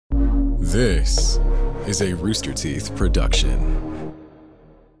This is a Rooster Teeth production.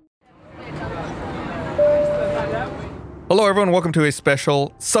 Hello, everyone. Welcome to a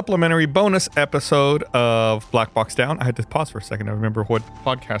special supplementary bonus episode of Black Box Down. I had to pause for a second to remember what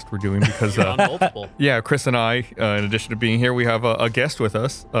podcast we're doing because, multiple. yeah, Chris and I, in addition to being here, we have a guest with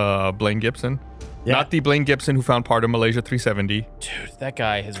us, Blaine Gibson. Yeah. Not the Blaine Gibson who found part of Malaysia 370. Dude, that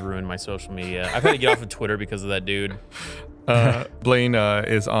guy has ruined my social media. I've had to get off of Twitter because of that dude. Blaine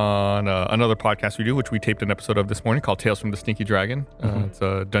is on another podcast we do, which we taped an episode of this morning called Tales from the Stinky Dragon. It's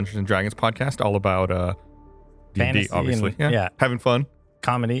a Dungeons and Dragons podcast all about D&D, obviously. Yeah. Having fun.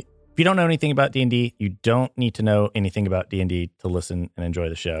 Comedy. If you don't know anything about D&D, you don't need to know anything about D&D to listen and enjoy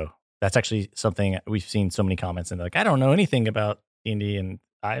the show. That's actually something we've seen so many comments and they're like, I don't know anything about D&D and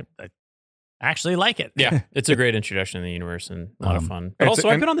I actually like it. Yeah, it's a great introduction to the universe and a lot of fun. But also,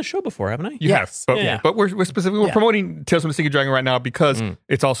 I've been on the show before, haven't I? Yes. But we're specifically promoting Tales from the Stinky Dragon right now because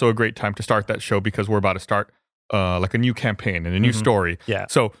it's also a great time to start that show because we're about to start like a new campaign and a new story. Yeah.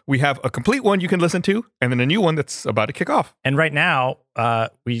 So we have a complete one you can listen to and then a new one that's about to kick off. And right now,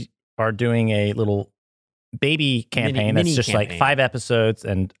 we are doing a little baby campaign that's just like 5 episodes.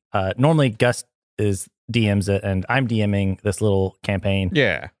 And normally Gus DMs it and I'm DMing this little campaign.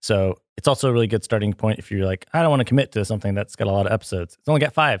 Yeah. So it's also a really good starting point if you're like, I don't want to commit to something that's got a lot of episodes. It's only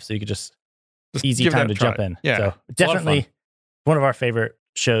got 5, so you could just easy time to jump in. Yeah. So definitely one of our favorite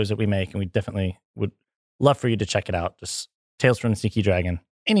shows that we make, and we definitely would love for you to check it out. Just Tales from the Stinky Dragon,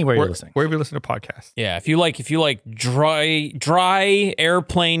 anywhere you're listening. Wherever you listen to podcasts. Yeah, if you like dry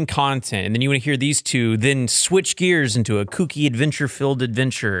airplane content, and then you want to hear these two, then switch gears into a kooky adventure-filled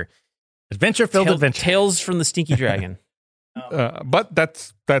adventure. Tales from the Stinky Dragon. But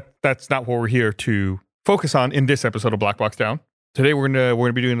that's not what we're here to focus on in this episode of Black Box Down. Today we're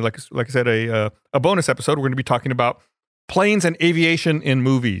gonna be doing like I said a bonus episode. We're gonna be talking about planes and aviation in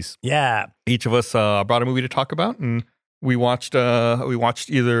movies. Yeah, each of us brought a movie to talk about, and we watched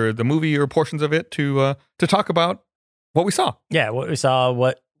either the movie or portions of it to talk about what we saw. Yeah, what we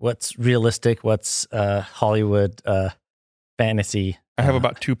saw, what's realistic, what's Hollywood fantasy. I have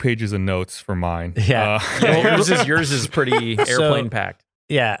about 2 pages of notes for mine. Yeah, yours is pretty airplane packed.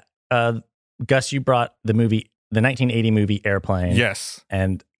 Yeah, Gus, you brought the 1980 movie Airplane. Yes,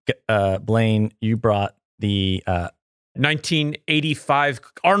 and Blaine, you brought the 1985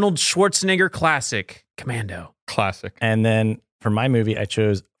 Arnold Schwarzenegger classic Commando. Classic. And then for my movie, I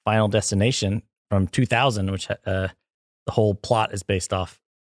chose Final Destination from 2000, which the whole plot is based off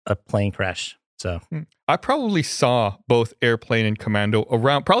a plane crash. So I probably saw both Airplane and Commando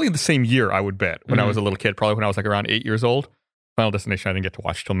around probably the same year, I would bet, when I was a little kid, probably when I was like around 8 years old. Final Destination I didn't get to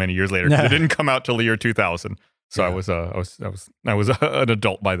watch till many years later because it didn't come out till the year 2000. So I was an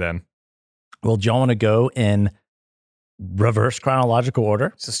adult by then. Well, do y'all want to go in reverse chronological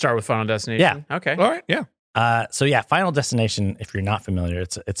order? So start with Final Destination. Yeah. Okay. All right. Yeah. So Final Destination, if you're not familiar,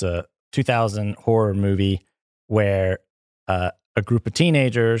 it's a 2000 horror movie where a group of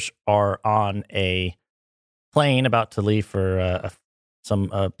teenagers are on a plane about to leave for I think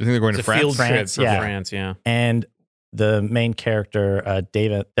they're going to France. Field France, trip for France, yeah. And the main character,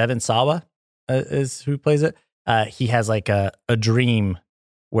 Devin Sawa, is who plays it. He has like a dream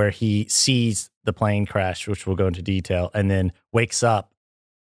where he sees the plane crash, which we'll go into detail, and then wakes up,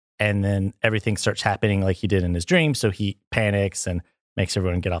 and then everything starts happening like he did in his dream. So he panics and makes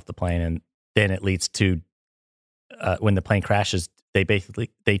everyone get off the plane, and then it leads to when the plane crashes,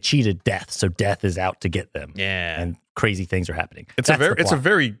 they cheated death, so death is out to get them. Yeah, and crazy things are happening. It's a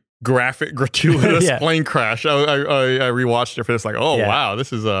very graphic, gratuitous plane crash. I rewatched it for this, like, wow,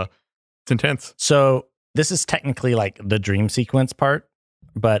 this is it's intense. So this is technically like the dream sequence part,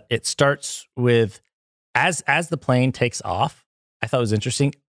 but it starts with as the plane takes off. I thought it was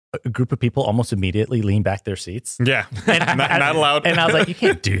interesting. A group of people almost immediately lean back their seats. Yeah, not allowed. And I was like, you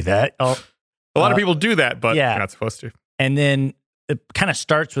can't do that. A lot of people do that, but you're not supposed to. And then it kind of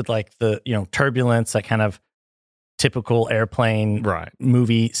starts with like the turbulence, that kind of typical airplane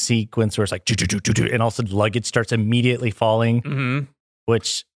movie sequence where it's like, and all of a sudden luggage starts immediately falling,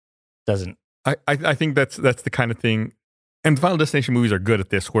 which doesn't. I think that's the kind of thing, and the Final Destination movies are good at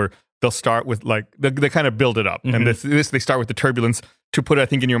this, where they'll start with like they kind of build it up, and this they start with the turbulence to put, I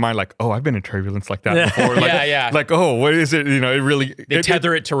think, in your mind, like, oh, I've been in turbulence like that before. Like, like, oh, what is it? It really they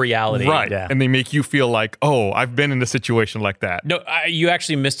tether it to reality, right? Yeah. And they make you feel like, oh, I've been in a situation like that. No, you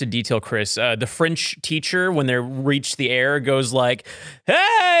actually missed a detail, Chris. The French teacher, when they reach the air, goes like,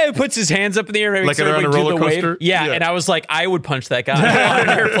 "Hey!" puts his hands up in the air, like around a roller coaster. Yeah, and I was like, I would punch that guy on an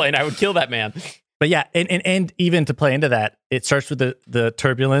airplane. I would kill that man. But yeah, and even to play into that, it starts with the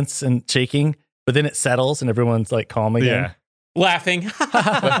turbulence and shaking, but then it settles and everyone's like calm again. Yeah. laughing.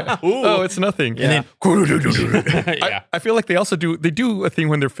 Oh, it's nothing. Yeah. And then I feel like they do a thing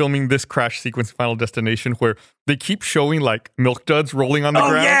when they're filming this crash sequence in Final Destination where they keep showing like milk duds rolling on the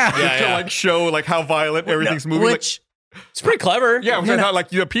ground. To like show like how violent everything's moving. Which it's pretty clever. Yeah, I thought like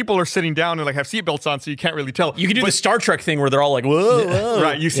people are sitting down and like have seatbelts on, so you can't really tell. You can do the Star Trek thing where they're all like, whoa.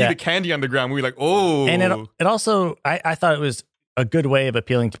 Right, you see the candy on the ground. We're like, oh. And it also, I thought it was a good way of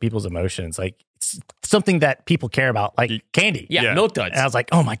appealing to people's emotions. Like, it's something that people care about, like candy. Yeah, milk duds. And I was like,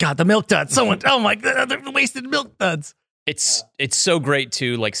 oh my God, the milk duds. Oh my God, they're wasted milk duds. It's so great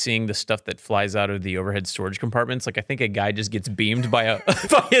too, like seeing the stuff that flies out of the overhead storage compartments. Like I think a guy just gets beamed by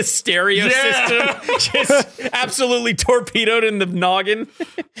a stereo system, just absolutely torpedoed in the noggin.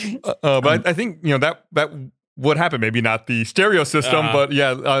 But I think that would happen. Maybe not the stereo system, but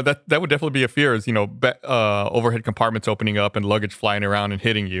that would definitely be a fear. Is overhead compartments opening up and luggage flying around and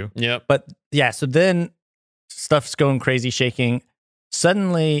hitting you. Yeah, but so then stuff's going crazy, shaking.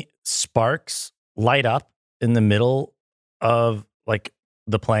 Suddenly, sparks light up in the middle of like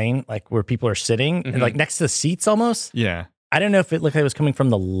the plane, like where people are sitting, and like next to the seats almost. Yeah. I don't know if it looked like it was coming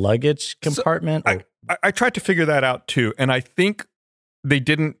from the luggage compartment. I tried to figure that out too, and I think they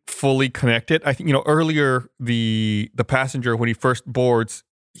didn't fully connect it. I think earlier the passenger, when he first boards,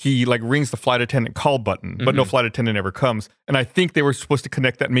 he like rings the flight attendant call button, but no flight attendant ever comes. And I think they were supposed to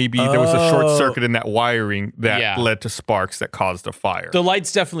connect that maybe there was a short circuit in that wiring that led to sparks that caused a fire. The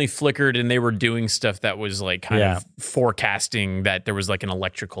lights definitely flickered, and they were doing stuff that was like kind of forecasting that there was like an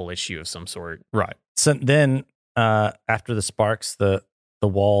electrical issue of some sort. Right. So then after the sparks, the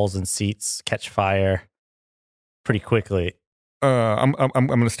walls and seats catch fire pretty quickly. I'm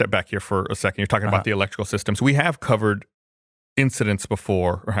going to step back here for a second. You're talking about the electrical systems. We have covered incidents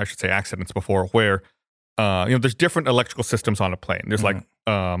before, or I should say accidents before, where there's different electrical systems on a plane. There's like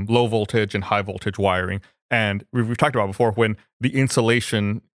low voltage and high voltage wiring, and we've talked about before when the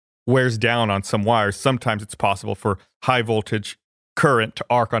insulation wears down on some wires. Sometimes it's possible for high voltage current to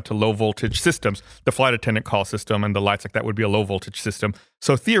arc onto low voltage systems. The flight attendant call system and the lights like that would be a low voltage system.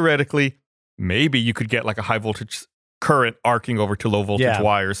 So theoretically, maybe you could get like a high voltage current arcing over to low voltage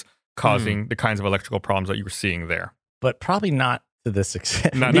wires, causing the kinds of electrical problems that you were seeing there. But probably not to this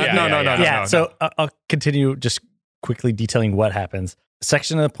extent. No. So I'll continue just quickly detailing what happens. A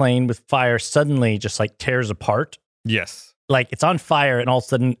section of the plane with fire suddenly just like tears apart. Yes. Like it's on fire, and all of a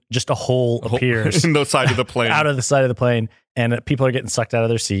sudden just a hole appears in the side of the plane. Out of the side of the plane, and people are getting sucked out of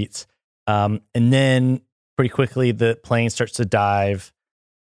their seats. And then pretty quickly the plane starts to dive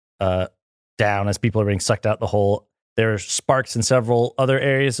down as people are being sucked out the hole. There are sparks in several other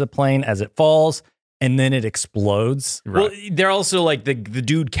areas of the plane as it falls, and then it explodes. Right. Well, they're also like the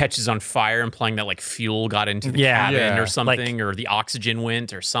dude catches on fire, implying that like fuel got into the cabin or something, or the oxygen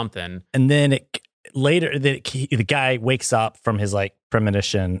went or something. And then the guy wakes up from his like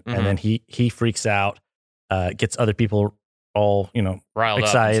premonition, and then he freaks out, gets other people all riled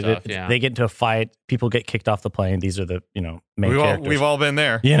excited. Up and stuff, They get into a fight. People get kicked off the plane. These are the main characters. We've all been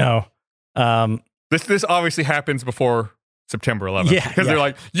there. This obviously happens before September 11th. Because they're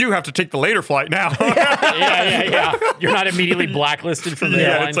like, you have to take the later flight now. Yeah. You're not immediately blacklisted from the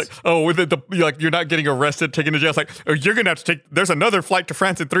airlines. It's like, you're not getting arrested, taken to jail. It's like, you're going to have to there's another flight to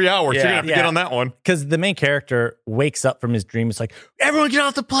France in 3 hours. You're going to have to get on that one. Because the main character wakes up from his dream. It's like, everyone get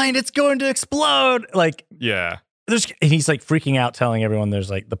off the plane. It's going to explode. Like, yeah. And he's like freaking out, telling everyone there's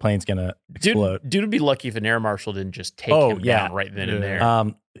like the plane's going to explode. Dude would be lucky if an air marshal didn't just take him down right then and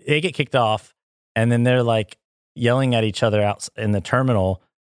there. They get kicked off, and then they're like yelling at each other out in the terminal,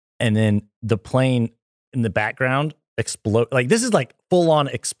 and then the plane in the background explode. Like this is like full on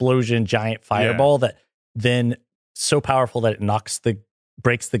explosion, giant fireball that then so powerful that it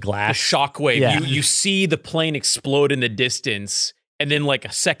breaks the glass. The shockwave. Yeah. You see the plane explode in the distance, and then like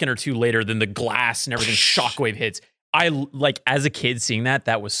a second or two later, then the glass and everything shockwave hits. I like as a kid seeing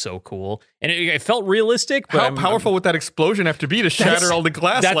that was so cool, and it felt realistic. But how powerful would that explosion have to be to shatter all the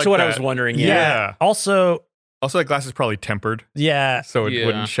glass? That's what I was wondering. Yeah. Also, that glass is probably tempered. Yeah. So it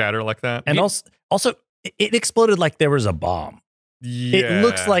wouldn't shatter like that. And also, it exploded like there was a bomb. Yeah. It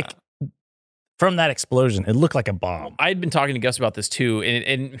looks like from that explosion, it looked like a bomb. I'd been talking to Gus about this too,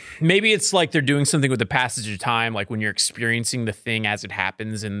 and maybe it's like they're doing something with the passage of time, like when you're experiencing the thing as it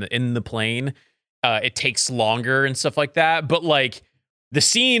happens in the plane. It takes longer and stuff like that. But like the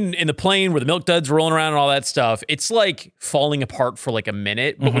scene in the plane where the milk duds rolling around and all that stuff, it's like falling apart for like a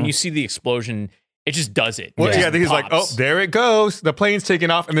minute. But when you see the explosion, it just does it. Well, I think he's like, oh, there it goes. The plane's taking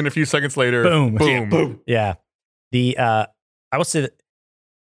off. And then a few seconds later, boom. Yeah. I will say that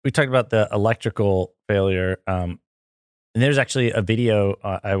we talked about the electrical failure. And there's actually a video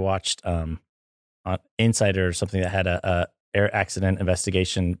I watched on Insider or something that had a air accident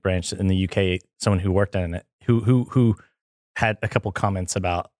investigation branch in the UK, someone who worked on it, who had a couple comments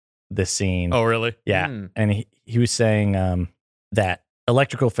about this scene. Oh, really? Yeah. And he was saying that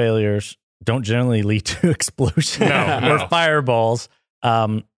electrical failures don't generally lead to explosions or fireballs.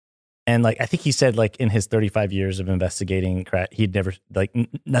 And like, I think he said like in his 35 years of investigating, he'd never like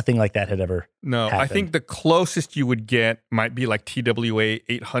nothing like that had ever happened. I think the closest you would get might be like TWA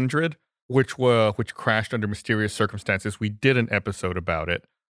 800, which crashed under mysterious circumstances. We did an episode about it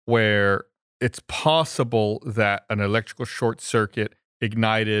where it's possible that an electrical short circuit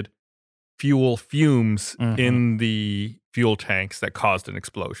ignited fuel fumes in the fuel tanks that caused an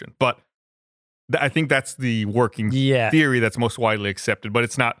explosion. But I think that's the working theory that's most widely accepted, but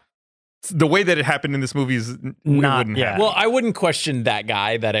it's not. The way that it happened in this movie is not. Well, I wouldn't question that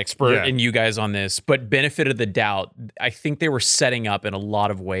guy, that expert, and you guys on this, but benefit of the doubt, I think they were setting up in a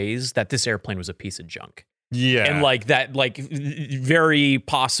lot of ways that this airplane was a piece of junk. Yeah. And like that, like very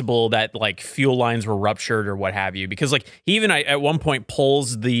possible that like fuel lines were ruptured or what have you, because like he even at one point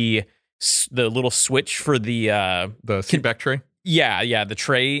pulls the little switch for the seat back tray. Yeah,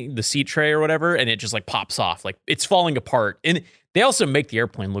 the seat tray or whatever, and it just like pops off, like it's falling apart. And they also make the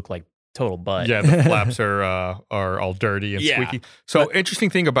airplane look like total butt. Yeah, the flaps are all dirty and squeaky. So interesting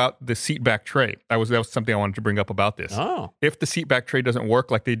thing about the seat back tray. That was something I wanted to bring up about this. Oh. If the seat back tray doesn't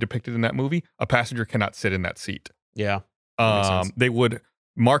work like they depicted in that movie, a passenger cannot sit in that seat. Yeah. They would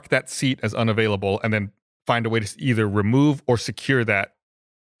mark that seat as unavailable and then find a way to either remove or secure that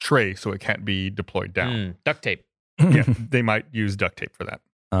tray so it can't be deployed down. Duct tape. Yeah, they might use duct tape for that.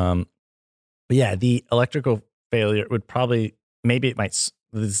 But yeah, the electrical failure would probably, maybe it might,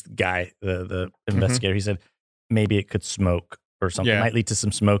 this guy, the investigator, he said maybe it could smoke or something. It might lead to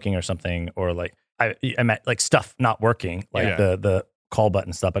some smoking or something, or like, I meant like stuff not working, like the call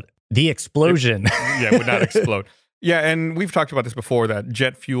button stuff, but the explosion. It would not explode. Yeah, and we've talked about this before, that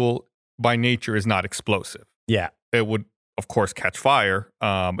jet fuel by nature is not explosive. Yeah. It would, of course, catch fire.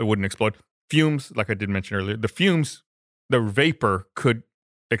 It wouldn't explode. Fumes, like I did mention earlier, the vapor could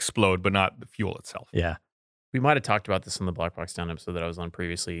explode, but not the fuel itself. Yeah. We might have talked about this on the Black Box Down episode that I was on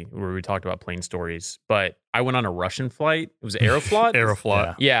previously, where we talked about plane stories, but I went on a Russian flight. It was Aeroflot.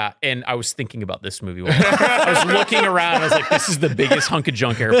 Aeroflot. Yeah, and I was thinking about this movie. I was looking around, and I was like, this is the biggest hunk of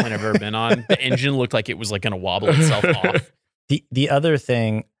junk airplane I've ever been on. The engine looked like it was like going to wobble itself off. The other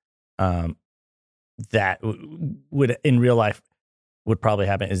thing that would, in real life, would probably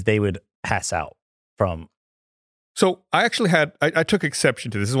happen is they would pass out from. So I actually I took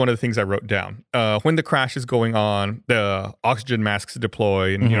exception to this. This is one of the things I wrote down. When the crash is going on, the oxygen masks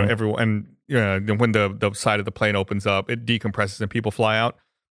deploy, and when the side of the plane opens up, it decompresses and people fly out.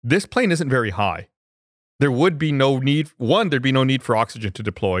 This plane isn't very high. There would be no need. One, there'd be no need for oxygen to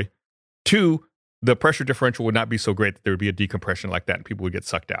deploy. Two, the pressure differential would not be so great that there would be a decompression like that and people would get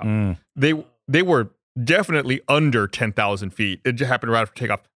sucked out. They were definitely under 10,000 feet. It just happened right after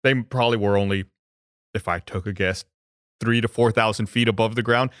takeoff. They probably were only, if I took a guess, 3,000 to 4,000 feet above the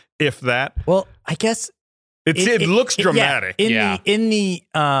ground, if that. Well, I guess it looks dramatic. In the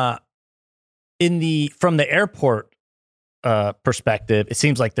from the airport perspective, it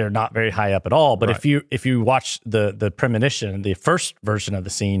seems like they're not very high up at all. But if you watch the premonition, the first version of the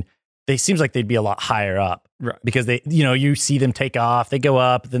scene, it seems like they'd be a lot higher up, right? Because you see them take off, they go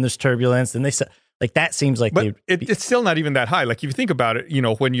up, then there's turbulence, and like that seems like. But it's still not even that high. Like if you think about it,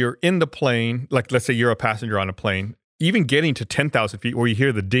 when you're in the plane, like let's say you're a passenger on a plane, even getting to 10,000 feet where you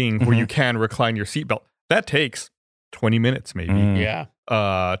hear the ding, where you can recline your seatbelt, that takes 20 minutes maybe.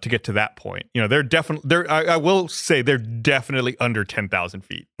 To get to that point. They're definitely, I will say they're definitely under 10,000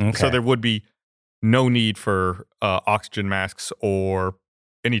 feet. Okay. So there would be no need for oxygen masks or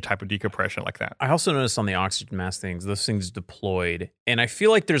any type of decompression like that. I also noticed on the oxygen mask things, those things deployed, and I feel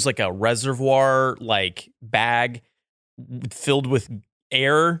like there's like a reservoir like bag filled with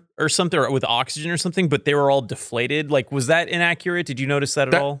air or something, or with oxygen or something, but they were all deflated. Like, was that inaccurate? Did you notice that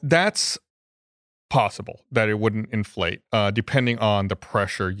at all? That's possible that it wouldn't inflate, depending on the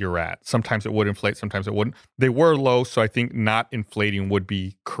pressure you're at. Sometimes it would inflate, sometimes it wouldn't. They were low, so I think not inflating would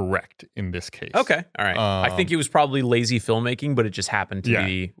be correct in this case. Okay, all right. I think it was probably lazy filmmaking, but it just happened to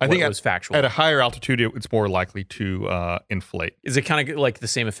be what was factual. At a higher altitude, it's more likely to inflate. Is it kind of like the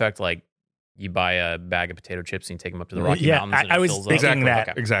same effect, like you buy a bag of potato chips and you take them up to the Rocky Mountains? I was thinking that.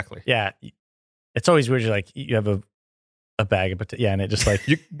 Okay. Exactly. Yeah. It's always weird. You're like, you have a bag of potato. Yeah. And it just like.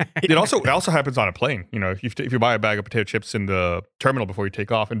 It also happens on a plane. If you buy a bag of potato chips in the terminal before you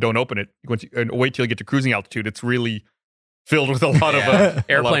take off and don't open it, and wait till you get to cruising altitude, it's really filled with a lot of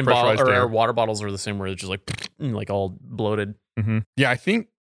airplane bottle or water bottles are the same, where it's just like all bloated. Mm-hmm. Yeah. I think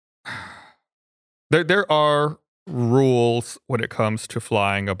there are rules when it comes to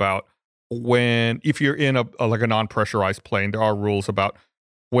flying about if you're in a non-pressurized plane, there are rules about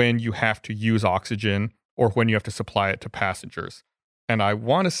when you have to use oxygen or when you have to supply it to passengers. And I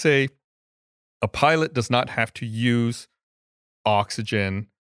want to say a pilot does not have to use oxygen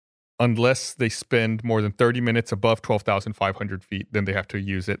unless they spend more than 30 minutes above 12,500 feet, then they have to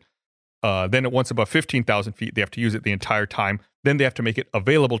use it. Then once above 15,000 feet, they have to use it the entire time. Then they have to make it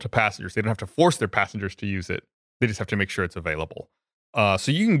available to passengers. They don't have to force their passengers to use it. They just have to make sure it's available.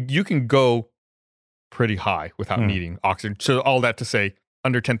 So you can go pretty high without needing oxygen. So all that to say,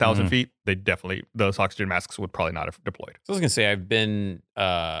 under 10,000 feet, those oxygen masks would probably not have deployed. So I was going to say, I've been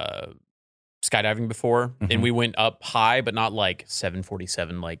skydiving before, and we went up high, but not like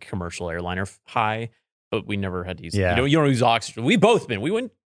 747, like commercial airliner high, but we never had to use it. You don't use oxygen. We both been. We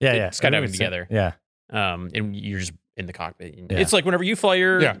went skydiving together. Yeah. And you're just in the cockpit. It's like whenever you fly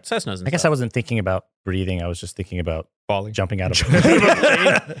your Cessnas and I guess I wasn't thinking about breathing. I was just thinking about falling, jumping out of a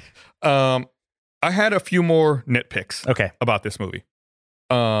plane. I had a few more nitpicks about this movie.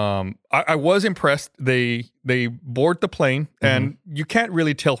 I was impressed. They board the plane, and you can't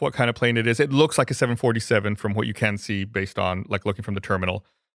really tell what kind of plane it is. It looks like a 747 from what you can see based on like looking from the terminal.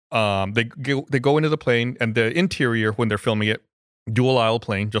 They go into the plane, and the interior when they're filming it, dual aisle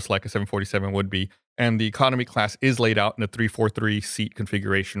plane, just like a 747 would be. And the economy class is laid out in a 343 seat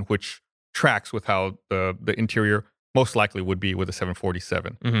configuration, which tracks with how the interior most likely would be with a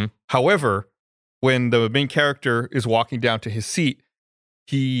 747. However, when the main character is walking down to his seat,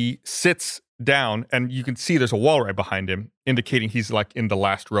 he sits down, and you can see there's a wall right behind him, indicating he's like in the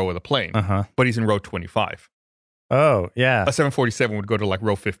last row of the plane, but he's in row 25. Oh, yeah. A 747 would go to like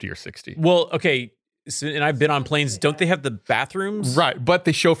row 50 or 60. Well, okay, so, and I've been on planes. Don't they have the bathrooms? Right, but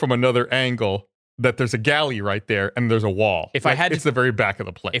they show from another angle that there's a galley right there, and there's a wall. It's the very back of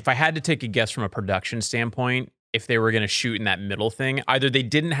the plane. If I had to take a guess from a production standpoint, if they were going to shoot in that middle thing, either they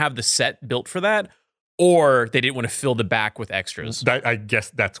didn't have the set built for that, or they didn't want to fill the back with extras. I guess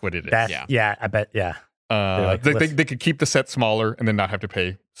that's what it is. I bet, yeah. They could keep the set smaller and then not have to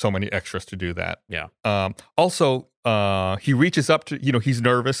pay so many extras to do that. Yeah. Also, he reaches up to, he's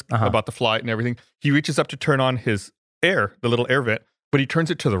nervous about the flight and everything. He reaches up to turn on his the little air vent, but he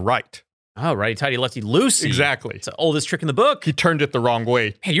turns it to the right. Oh, right. Tighty lefty loosey. Exactly. It's the oldest trick in the book. He turned it the wrong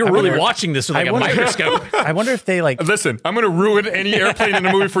way. Hey, you're really watching this with like a microscope. I wonder if they like... Listen, I'm going to ruin any airplane in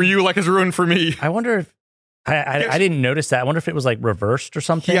a movie for you like it's ruined for me. I wonder if... I didn't notice that. I wonder if it was like reversed or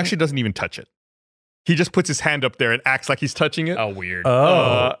something. He actually doesn't even touch it. He just puts his hand up there and acts like he's touching it. Oh, weird.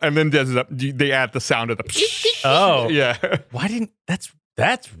 And then they add the sound of the... Oh. Yeah. Why didn't... That's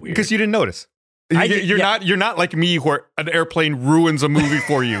weird. Because you didn't notice. You're not like me where an airplane ruins a movie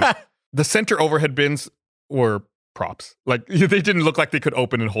for you. The center overhead bins were props. Like, they didn't look like they could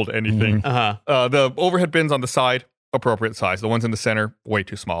open and hold anything. The overhead bins on the side, appropriate size. The ones in the center, way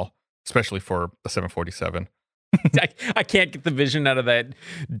too small, especially for a 747. I can't get the vision out of that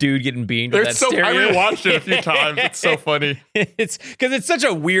dude getting beamed with that stereo. I rewatched it a few times. It's so funny. It's because it's such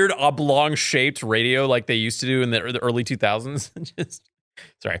a weird oblong-shaped radio like they used to do in the early 2000s.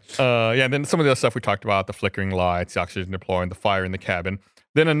 Sorry. And then some of the other stuff we talked about, the flickering lights, the oxygen deploying, the fire in the cabin.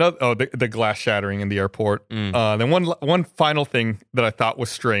 Then the glass shattering in the airport. Then one final thing that I thought was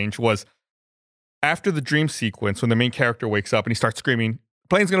strange was after the dream sequence, when the main character wakes up and he starts screaming,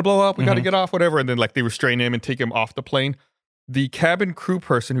 plane's going to blow up, we got to get off, whatever. And then like they restrain him and take him off the plane. The cabin crew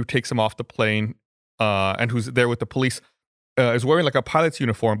person who takes him off the plane and who's there with the police is wearing like a pilot's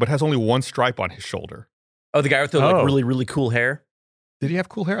uniform, but has only one stripe on his shoulder. Oh, the guy with the like really, really cool hair? Did he have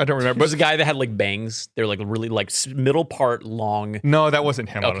cool hair? I don't remember. There's a guy that had like bangs. They're like really like middle part long. No, that wasn't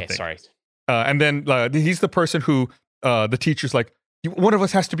him. Okay, sorry. And then he's the person who the teacher's like, one of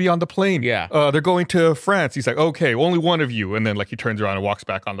us has to be on the plane. Yeah. They're going to France. He's like, okay, only one of you. And then like he turns around and walks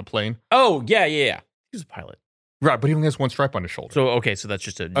back on the plane. Oh, yeah. He was a pilot. Right, but he only has one stripe on his shoulder. So that's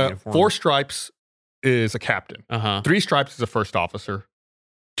just a uniform. 4 stripes is a captain. 3 stripes is a first officer.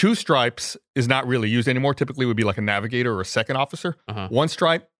 2 stripes is not really used anymore. Typically would be like a navigator or a second officer. 1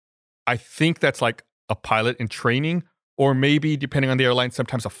 stripe, I think that's like a pilot in training, or maybe depending on the airline,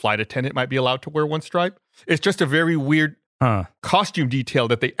 sometimes a flight attendant might be allowed to wear 1 stripe. It's just a very weird costume detail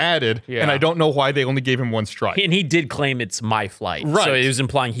that they added, and I don't know why they only gave him 1 stripe. And he did claim it's my flight, right? So it was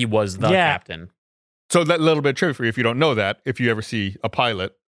implying he was the captain. So that little bit of trivia for you, if you don't know that, if you ever see a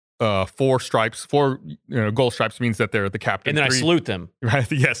pilot, 4 stripes, 4 gold stripes means that they're the captain. And then 3, I salute them.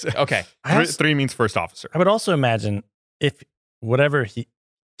 Right? Yes. Okay. 3 means first officer. I would also imagine if whatever he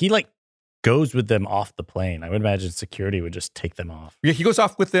like goes with them off the plane, I would imagine security would just take them off. Yeah, he goes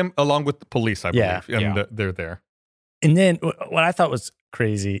off with them along with the police, I believe, and they're there. And then what I thought was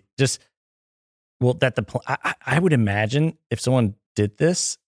crazy, just Well, that I would imagine if someone did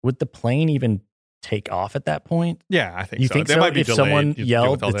this, would the plane even take off at that point? Yeah, I think you so. think They so? might be if delayed. someone You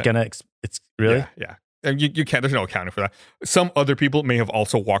yelled, deal with it's all gonna. It's really. Yeah. And you can't. There's no accounting for that. Some other people may have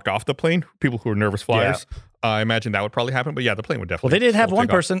also walked off the plane. People who are nervous flyers. I imagine that would probably happen. But yeah, the plane would definitely. Well, they did have still one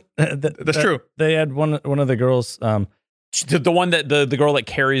take off. person. That's true. They had one of the girls. The one that the girl that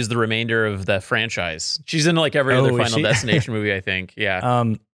carries the remainder of the franchise. She's in like every other Final Destination movie, I think. Yeah.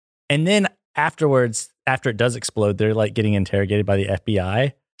 And then afterwards, after it does explode, they're like getting interrogated by the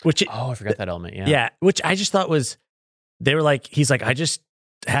FBI. I forgot that element. Yeah. Yeah, which I just thought was, they were like, he's like, I just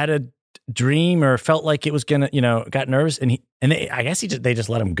had a dream or felt like it was gonna, got nervous, and I guess they just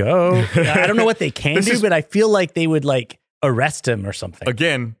let him go. I don't know what they can do, but I feel like they would like arrest him or something.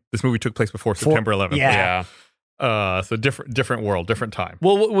 Again, this movie took place before September 11th. Yeah. So different world, different time.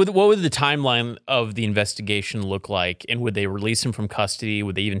 Well, what would the timeline of the investigation look like? And would they release him from custody?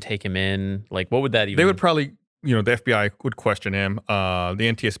 Would they even take him in? Like, what would that even? They would probably, the FBI would question him. The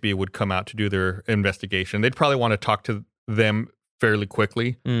NTSB would come out to do their investigation. They'd probably want to talk to them fairly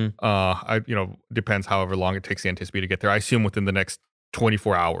quickly. Depends however long it takes the NTSB to get there. I assume within the next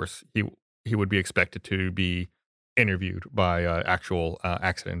 24 hours, he would be expected to be interviewed by actual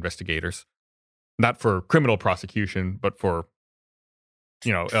accident investigators. Not for criminal prosecution, but for,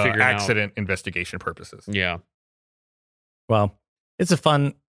 accident investigation purposes. Yeah. Well, it's a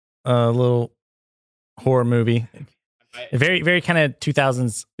fun little horror movie. Very, very kind of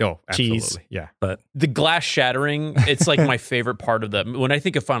 2000s cheese. Absolutely. Yeah. But the glass shattering, it's like my favorite part of the. When I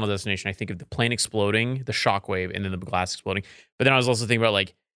think of Final Destination, I think of the plane exploding, the shockwave, and then the glass exploding. But then I was also thinking about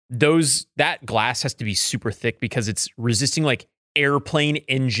like that glass has to be super thick because it's resisting like airplane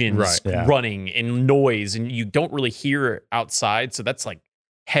engines running and noise, and you don't really hear outside. So that's like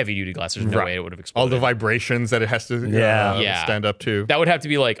heavy duty glass. There's no way it would have exploded. All the vibrations that it has to stand up to. That would have to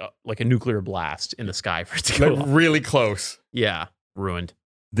be like a nuclear blast in the sky for it to go like really close. Yeah, ruined.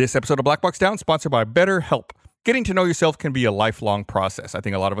 This episode of Black Box Down sponsored by BetterHelp. Getting to know yourself can be a lifelong process. I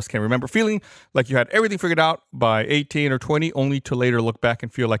think a lot of us can remember feeling like you had everything figured out by 18 or 20, only to later look back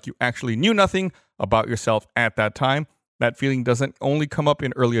and feel like you actually knew nothing about yourself at that time. That feeling doesn't only come up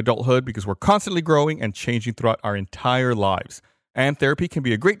in early adulthood because we're constantly growing and changing throughout our entire lives. And therapy can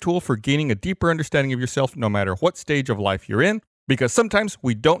be a great tool for gaining a deeper understanding of yourself no matter what stage of life you're in, because sometimes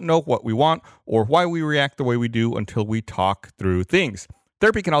we don't know what we want or why we react the way we do until we talk through things.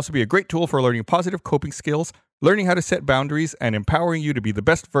 Therapy can also be a great tool for learning positive coping skills, learning how to set boundaries, and empowering you to be the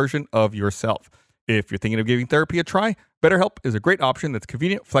best version of yourself. If you're thinking of giving therapy a try, BetterHelp is a great option that's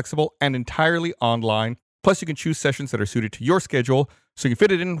convenient, flexible, and entirely online. Plus, you can choose sessions that are suited to your schedule, so you can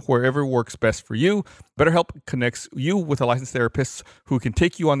fit it in wherever works best for you. BetterHelp connects you with a licensed therapist who can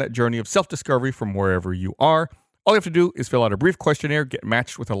take you on that journey of self-discovery from wherever you are. All you have to do is fill out a brief questionnaire, get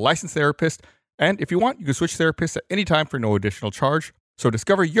matched with a licensed therapist, and if you want, you can switch therapists at any time for no additional charge. So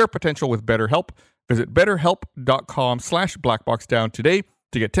discover your potential with BetterHelp. Visit betterhelp.com/blackboxdown today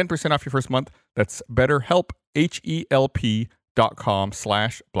to get 10% off your first month. That's BetterHelp,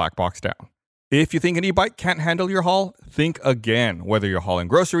 HELP.com/blackboxdown. If you think an e-bike can't handle your haul, think again. Whether you're hauling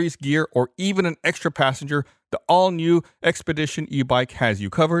groceries, gear, or even an extra passenger, the all-new Expedition e-bike has you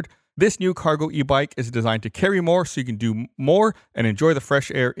covered. This new cargo e-bike is designed to carry more so you can do more and enjoy the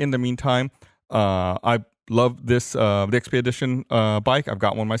fresh air in the meantime. I love this, the Expedition bike. I've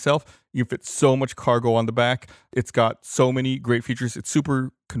got one myself. You fit so much cargo on the back. It's got so many great features. It's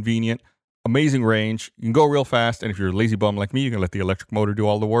super convenient, amazing range. You can go real fast. And if you're a lazy bum like me, you can let the electric motor do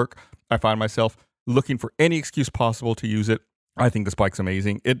all the work. I find myself looking for any excuse possible to use it. I think this bike's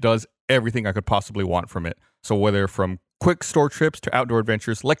amazing. It does everything I could possibly want from it. So whether from quick store trips to outdoor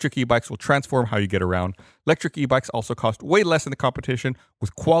adventures, electric e-bikes will transform how you get around. Electric e-bikes also cost way less than the competition,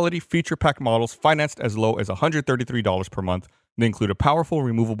 with quality feature-packed models financed as low as $133 per month. They include a powerful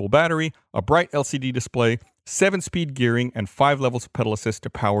removable battery, a bright LCD display, 7-speed gearing, and 5 levels of pedal assist to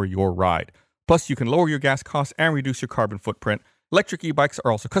power your ride. Plus, you can lower your gas costs and reduce your carbon footprint. Electric e-bikes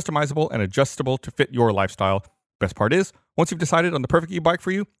are also customizable and adjustable to fit your lifestyle. Best part is, once you've decided on the perfect e-bike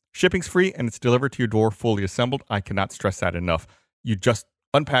for you, shipping's free and it's delivered to your door fully assembled. I cannot stress that enough. You just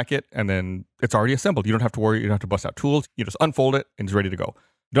unpack it and then it's already assembled. You don't have to worry. You don't have to bust out tools. You just unfold it and it's ready to go.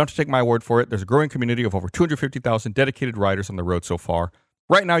 You don't have to take my word for it. There's a growing community of over 250,000 dedicated riders on the road so far.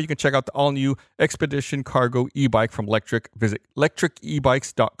 Right now, you can check out the all-new Expedition Cargo e-bike from Lectric. Visit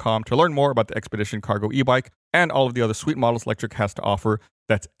lectricebikes.com to learn more about the Expedition Cargo e-bike and all of the other sweet models Lectric has to offer.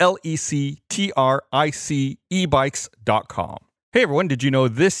 That's LECTRIC ebikes.com. Hey everyone, did you know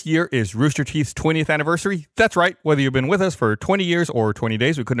this year is Rooster Teeth's 20th anniversary? That's right, whether you've been with us for 20 years or 20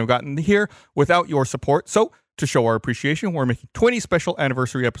 days, we couldn't have gotten here without your support. So To show our appreciation, we're making 20 special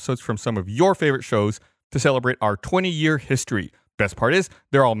anniversary episodes from some of your favorite shows to celebrate our 20-year history. Best part is,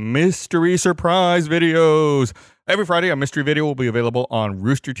 they're all mystery surprise videos. Every Friday, a mystery video will be available on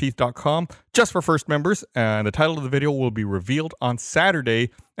roosterteeth.com just for first members, and the title of the video will be revealed on Saturday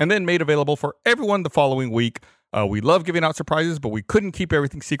and then made available for everyone the following week. We love giving out surprises, but we couldn't keep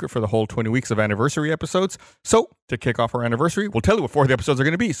everything secret for the whole 20 weeks of anniversary episodes. So, to kick off our anniversary, we'll tell you what 4 of the episodes are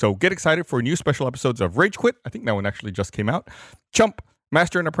going to be. So, get excited for new special episodes of Rage Quit. I think that one actually just came out. Chump,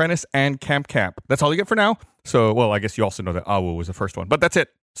 Master and Apprentice, and Camp Camp. That's all you get for now. So, well, I guess you also know that Awu was the first one, but that's it.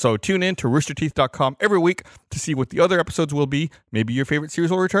 So, tune in to roosterteeth.com every week to see what the other episodes will be. Maybe your favorite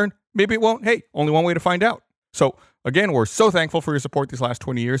series will return. Maybe it won't. Hey, only one way to find out. So, again, we're so thankful for your support these last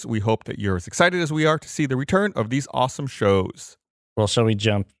 20 years. We hope that you're as excited as we are to see the return of these awesome shows. Well, shall we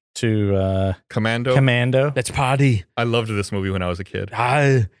jump to Commando? That's Paddy. I loved this movie when I was a kid.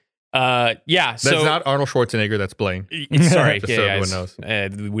 Yeah. That's not Arnold Schwarzenegger. That's Blaine. Sorry. Just so everyone knows.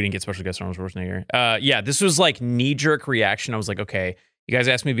 We didn't get special guest Arnold Schwarzenegger. Yeah, this was like knee-jerk reaction. I was like, okay, you guys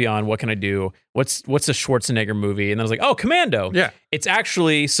asked me beyond, what can I do? What's a Schwarzenegger movie? And then I was like, oh, Commando. Yeah. It's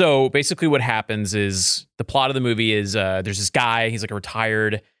actually, so basically what happens is the plot of the movie is there's this guy, he's like a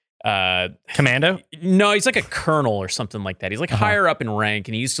retired Commando? No, he's like a colonel or something like that. He's like higher up in rank,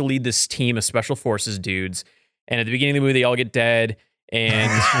 and he used to lead this team of special forces dudes. And at the beginning of the movie, they all get dead.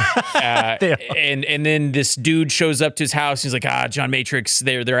 And and then this dude shows up to his house. He's like, John Matrix,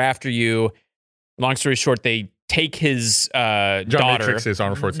 they're after you. Long story short, they take his daughter. John Matrix is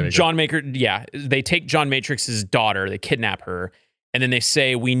Arnold Schwarzenegger. They take John Matrix's daughter. They kidnap her, and then they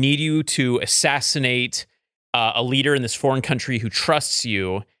say, "We need you to assassinate a leader in this foreign country who trusts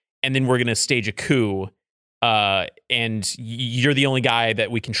you, and then we're going to stage a coup. And you're the only guy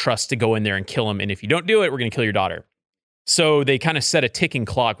that we can trust to go in there and kill him. And if you don't do it, we're going to kill your daughter." So they kind of set a ticking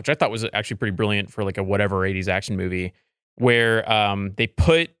clock, which I thought was actually pretty brilliant for like a whatever 80s action movie, where they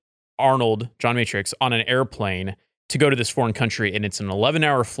put Arnold, John Matrix, on an airplane to go to this foreign country, and it's an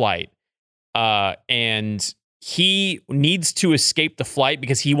 11-hour flight. And he needs to escape the flight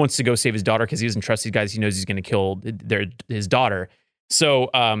because he wants to go save his daughter because he doesn't trust these guys. He knows he's going to kill his daughter. So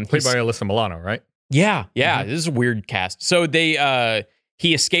played by Alyssa Milano, right? Yeah. This is a weird cast. So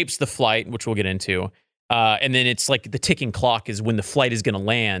he escapes the flight, which we'll get into. And then it's like the ticking clock is when the flight is going to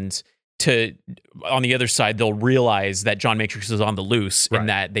land. On the other side, they'll realize that John Matrix is on the loose and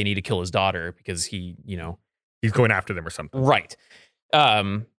that they need to kill his daughter because he's going after them or something. Right.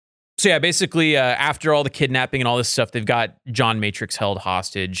 So yeah, basically after all the kidnapping and all this stuff, they've got John Matrix held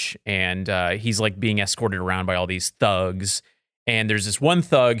hostage, and he's like being escorted around by all these thugs. And there's this one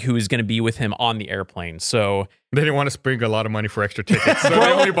thug who is going to be with him on the airplane. So they didn't want to spring a lot of money for extra tickets, so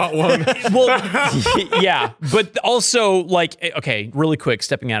they only bought one. Well, yeah, but also like, okay, really quick,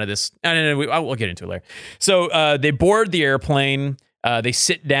 stepping out of this. No, we'll get into it later. So they board the airplane. They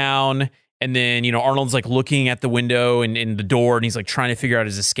sit down, and then Arnold's like looking at the window and in the door, and he's like trying to figure out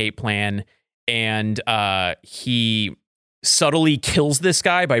his escape plan. And he subtly kills this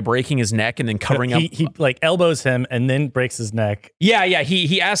guy by breaking his neck and then covering up. He like elbows him and then breaks his neck. Yeah.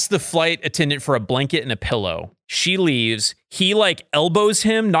 He asks the flight attendant for a blanket and a pillow. She leaves. He like elbows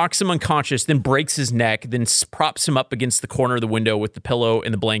him, knocks him unconscious, then breaks his neck, then props him up against the corner of the window with the pillow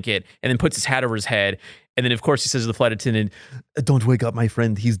and the blanket, and then puts his hat over his head. And then, of course, he says to the flight attendant, "Don't wake up, my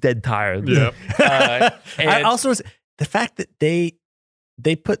friend. He's dead tired." Yeah. I also the fact that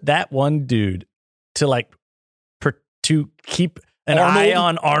they put that one dude to keep an eye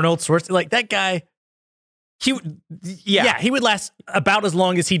on Arnold Schwarzenegger, like that guy. He would last about as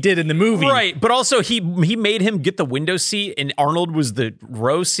long as he did in the movie. Right, but also he made him get the window seat, and Arnold was the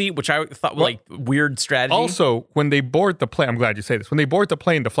row seat, which I thought was like weird strategy. Also, when they board the plane, I'm glad you say this. When they board the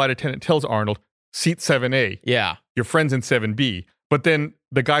plane, the flight attendant tells Arnold, "Seat 7A. Yeah. Your friend's in 7B." But then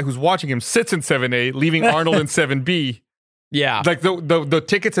the guy who's watching him sits in 7A, leaving Arnold in 7B. Yeah. Like the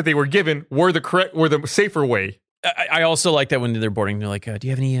tickets that they were given were the safer way. I also like that when they're boarding, they're like, "Do you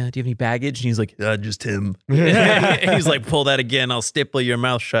have any baggage?" And he's like, "Just him." He's like, "Pull that again, I'll staple your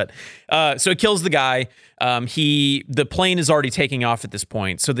mouth shut." So it kills the guy. The plane is already taking off at this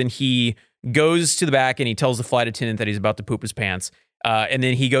point. So then he goes to the back and he tells the flight attendant that he's about to poop his pants. And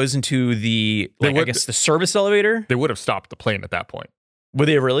then he goes into the service elevator. They would have stopped the plane at that point. Would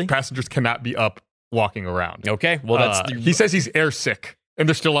they really? Passengers cannot be up walking around. Okay, well he says he's air sick and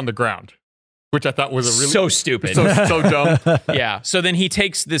they're still on the ground, which I thought was a really so stupid, so dumb. Yeah. So then he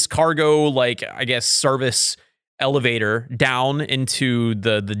takes this cargo, service elevator down into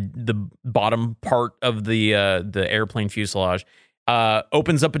the bottom part of the airplane fuselage.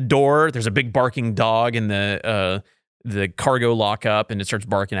 Opens up a door. There's a big barking dog in the the cargo lock up and it starts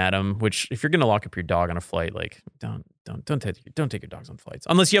barking at him. Which, if you're gonna lock up your dog on a flight, like don't take your dogs on flights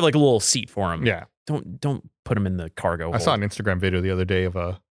unless you have like a little seat for him. Yeah, don't put him in the cargo. I saw an Instagram video the other day of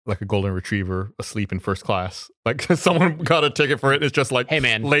a golden retriever asleep in first class. Like someone got a ticket for it. It's just like, hey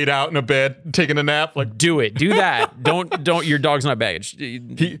man, laid out in a bed taking a nap. Like, do that. don't. Your dog's not baggage.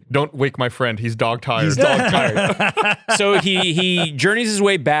 Don't wake my friend. He's dog tired. He's dog tired. So he journeys his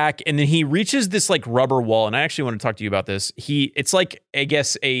way back, and then he reaches this like rubber wall. And I actually want to talk to you about this. It's like, I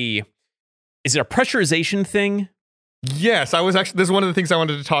guess is it a pressurization thing? Yes, this is one of the things I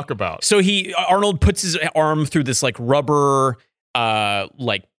wanted to talk about. So Arnold puts his arm through this like rubber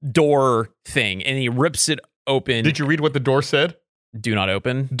like door thing, and he rips it open. Did you read what the door said? Do not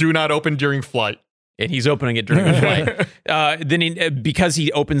open. Do not open during flight. And he's opening it during the flight. Then because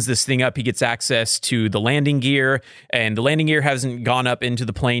he opens this thing up, he gets access to the landing gear, and the landing gear hasn't gone up into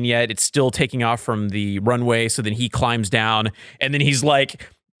the plane yet. It's still taking off from the runway. So then he climbs down, and then he's like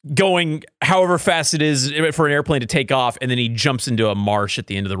going however fast it is for an airplane to take off, and then he jumps into a marsh at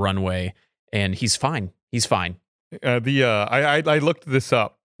the end of the runway, and he's fine. He's fine. I looked this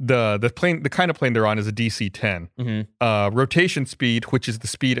up. The plane, the kind of plane they're on, is a DC-10. Mm-hmm. Rotation speed, which is the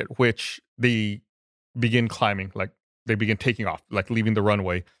speed at which they begin climbing, like they begin taking off, like leaving the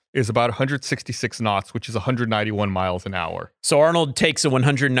runway, is about 166 knots, which is 191 miles an hour. So Arnold takes a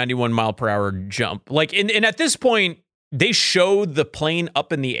 191 mile per hour jump. Like, and at this point, they showed the plane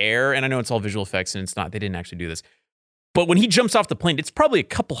up in the air, and I know it's all visual effects, and it's not. They didn't actually do this. But when he jumps off the plane, it's probably a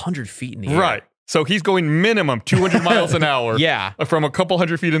couple hundred feet in the air. Right. So he's going minimum 200 miles an hour. Yeah. From a couple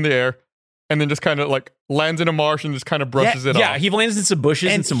hundred feet in the air, and then just kind of like lands in a marsh and just kind of brushes it off. Yeah, he lands in some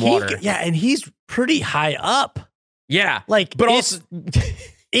bushes and some water. And he's pretty high up. Yeah. Like, but also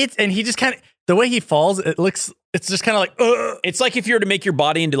and he just kind of, the way he falls, it's just kind of like, ugh. It's like if you were to make your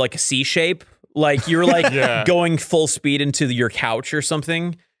body into like a C shape, like you're like going full speed into your couch or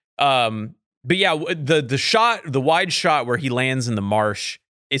something. But yeah, the wide shot where he lands in the marsh,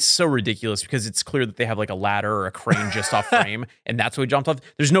 it's so ridiculous because it's clear that they have like a ladder or a crane just off frame, and that's what he jumped off.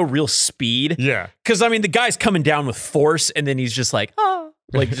 There's no real speed. Yeah. Because, I mean, the guy's coming down with force, and then he's just like,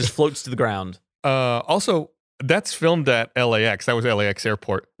 like just floats to the ground. Also, that's filmed at LAX. That was LAX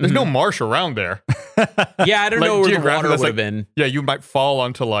airport. There's no marsh around there. Yeah, I don't know where the water would have been. Yeah, you might fall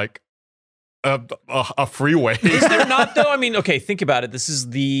onto like a freeway. Is there not, though? I mean, okay, think about it. This is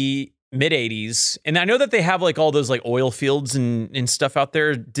the mid-'80s, and I know that they have like all those like oil fields and stuff out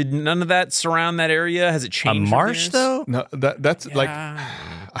there. Did none of that surround that area? Has it changed? A marsh though? No, that's like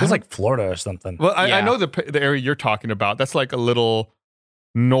it's like Florida or something. Well, I know the area you're talking about. That's like a little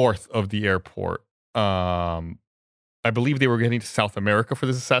north of the airport. I believe they were getting to South America for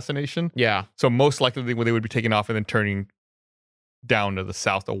this assassination. Yeah. So most likely they would be taking off and then turning down to the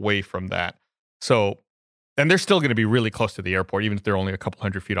south away from that. So. And they're still going to be really close to the airport, even if they're only a couple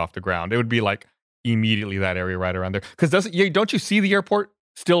hundred feet off the ground. It would be like immediately that area right around there. Because don't you see the airport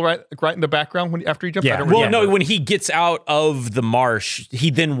still right in the background after he jumps out? Well, no, when he gets out of the marsh, he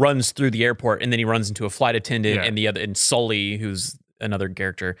then runs through the airport, and then he runs into a flight attendant and Sully, who's another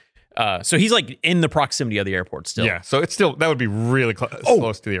character. So he's like in the proximity of the airport still. Yeah, so it's still, that would be really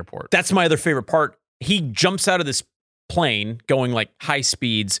close to the airport. That's my other favorite part. He jumps out of this plane going like high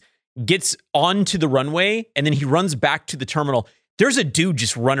speeds, gets onto the runway, and then he runs back to the terminal. There's a dude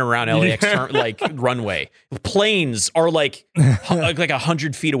just running around LAX like runway. Planes are like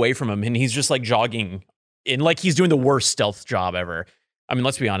 100 feet away from him, and he's just like jogging and like he's doing the worst stealth job ever. I mean,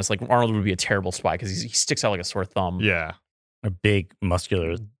 let's be honest, like Arnold would be a terrible spy because he sticks out like a sore thumb. Yeah. A big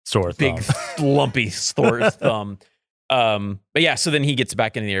muscular sore thumb. Big lumpy sore thumb. But yeah, so then he gets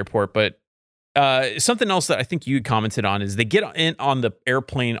back into the airport, but something else that I think you commented on is they get in on the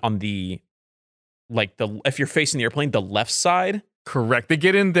airplane on the if you're facing the airplane, the left side. Correct. They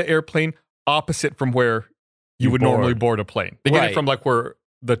get in the airplane opposite from where you would normally board a plane. They get it from like where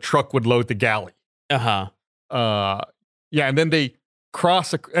the truck would load the galley. Yeah, and then they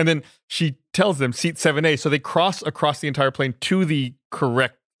cross, and then she tells them seat 7A. So they cross across the entire plane to the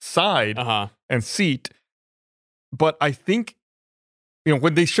correct side and seat. But I think,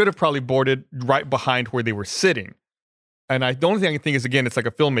 when they should have probably boarded right behind where they were sitting. And the only thing I can think is, again, it's like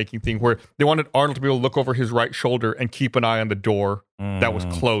a filmmaking thing where they wanted Arnold to be able to look over his right shoulder and keep an eye on the door that was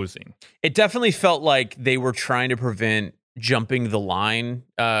closing. It definitely felt like they were trying to prevent jumping the line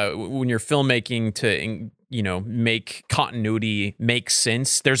when you're filmmaking to, make continuity make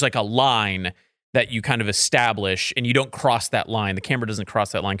sense. There's like a line that you kind of establish and you don't cross that line. The camera doesn't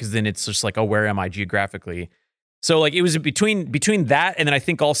cross that line because then it's just like, oh, where am I geographically? So like it was between that, and then I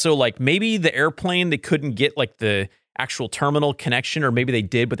think also like maybe the airplane, they couldn't get like the actual terminal connection, or maybe they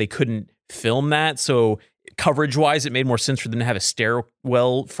did, but they couldn't film that. So coverage-wise, it made more sense for them to have a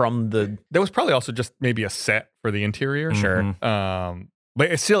stairwell from the... There was probably also just maybe a set for the interior. Sure.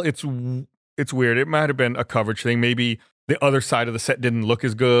 But it's still, it's weird. It might have been a coverage thing. Maybe the other side of the set didn't look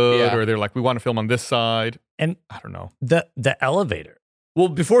as good, or they're like, we want to film on this side. And I don't know. The elevator. Well,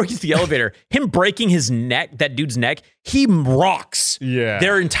 before he gets to the elevator, him breaking his neck, that dude's neck, he rocks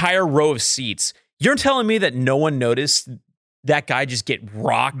their entire row of seats. You're telling me that no one noticed that guy just get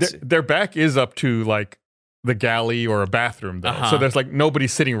rocked? Their back is up to like the galley or a bathroom, though. So there's like nobody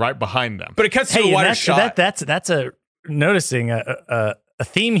sitting right behind them. But it cuts to a wider shot. That's a noticing a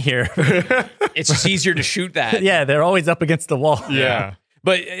theme here. It's just easier to shoot that. Yeah, they're always up against the wall. Yeah.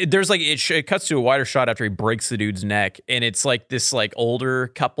 But there's like, it cuts to a wider shot after he breaks the dude's neck, and it's like this like older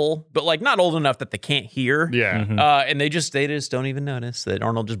couple, but like not old enough that they can't hear. Yeah. And they just don't even notice that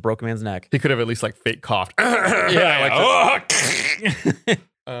Arnold just broke a man's neck. He could have at least like fake coughed.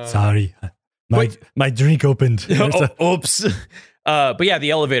 Sorry, my drink opened. Oops. But yeah, the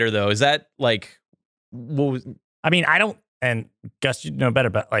elevator though, is that like, what was... I mean, I don't, and Gus, you know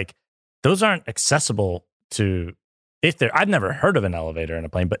better, but like those aren't accessible to. I've never heard of an elevator in a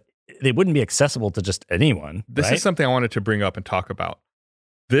plane, but they wouldn't be accessible to just anyone. This is something I wanted to bring up and talk about.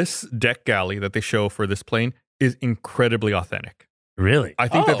 This deck galley that they show for this plane is incredibly authentic. Really? I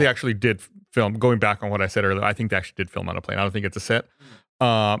think that they actually did film, going back on what I said earlier, I think they actually did film on a plane. I don't think it's a set.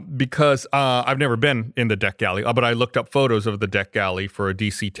 Because I've never been in the deck galley, but I looked up photos of the deck galley for a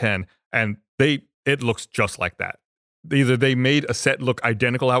DC-10, and it looks just like that. Either they made a set look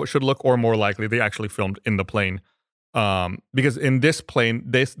identical how it should look, or more likely they actually filmed in the plane. Because in this plane,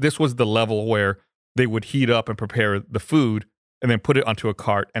 this was the level where they would heat up and prepare the food and then put it onto a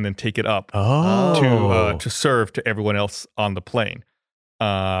cart and then take it up to serve to everyone else on the plane.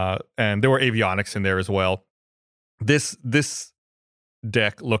 And there were avionics in there as well. This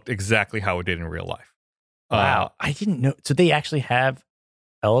deck looked exactly how it did in real life. Wow. I didn't know. So they actually have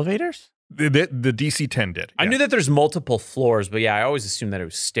elevators? The DC-10 did. I knew that there's multiple floors, but yeah, I always assumed that it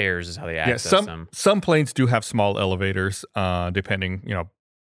was stairs is how they access them. Some planes do have small elevators, depending,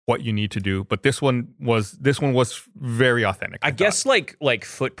 what you need to do. But this one was very authentic. I guess like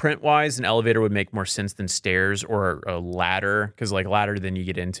footprint wise, an elevator would make more sense than stairs or a ladder, because like ladder, then you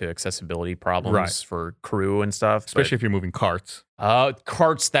get into accessibility problems for crew and stuff. Especially if you're moving carts.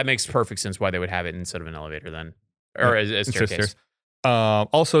 Carts, that makes perfect sense why they would have it instead of an elevator then, or a staircase.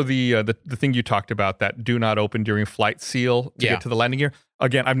 Also, the thing you talked about, that do not open during flight seal to get to the landing gear.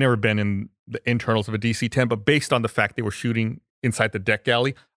 Again, I've never been in the internals of a DC-10, but based on the fact they were shooting inside the deck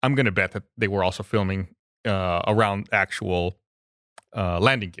galley, I'm going to bet that they were also filming around actual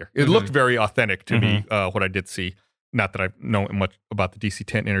landing gear. It looked very authentic to me, what I did see. Not that I know much about the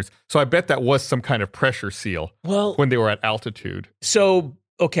DC-10 inners. So I bet that was some kind of pressure seal when they were at altitude. So...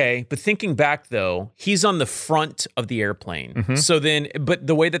 Okay, but thinking back though, he's on the front of the airplane. So then, but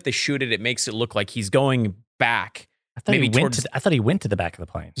the way that they shoot it, it makes it look like he's going back. I thought he went to the back of the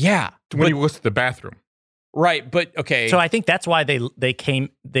plane. Yeah, when he was to the bathroom. Right, but okay. So I think that's why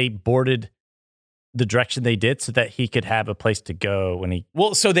they boarded the direction they did, so that he could have a place to go when he.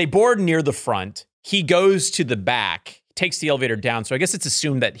 Well, so they board near the front. He goes to the back. Takes the elevator down, so I guess it's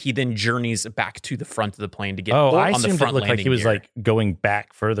assumed that he then journeys back to the front of the plane to get on the front landing gear. It looked like he was like going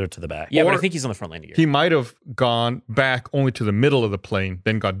back further to the back. Yeah, but I think he's on the front landing gear. He might have gone back only to the middle of the plane,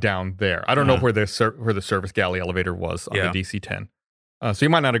 then got down there. I don't know where the service galley elevator was on the DC-10. So he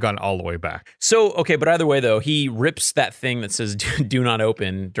might not have gone all the way back. So, okay, but either way, though, he rips that thing that says do not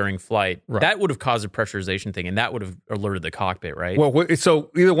open during flight. Right. That would have caused a pressurization thing, and that would have alerted the cockpit, right? Well,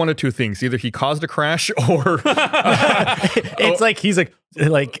 so either one of two things. Either he caused a crash or... It's like he's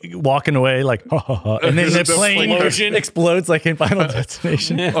like walking away, like, and then the plane explodes like in Final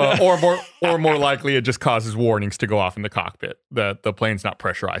Destination. Or more likely, it just causes warnings to go off in the cockpit that the plane's not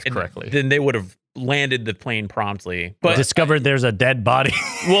pressurized correctly. Then they would have landed the plane promptly, but discovered there's a dead body.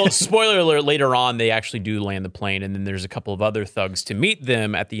 Well, spoiler alert, later on they actually do land the plane, and then there's a couple of other thugs to meet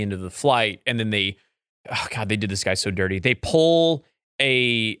them at the end of the flight, and then they did this guy so dirty. They pull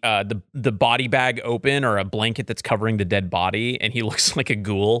the body bag open, or a blanket that's covering the dead body, and he looks like a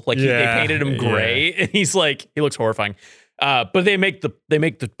ghoul. Like they painted him gray, and he looks horrifying. But they make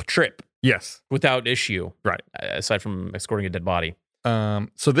the trip, yes, without issue, right? Aside from escorting a dead body.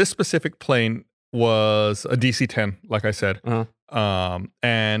 So this specific plane was a DC-10, like I said.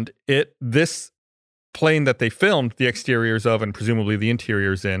 And this plane that they filmed the exteriors of and presumably the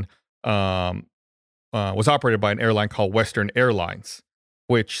interiors in was operated by an airline called Western Airlines,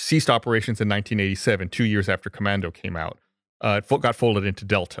 which ceased operations in 1987, 2 years after Commando came out. It got folded into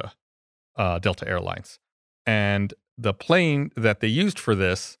Delta Airlines. And the plane that they used for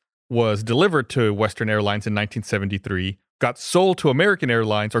this was delivered to Western Airlines in 1973, got sold to American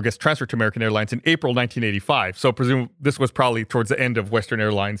Airlines, or gets transferred to American Airlines in April 1985. So presume this was probably towards the end of Western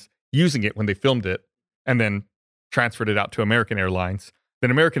Airlines using it when they filmed it, and then transferred it out to American Airlines.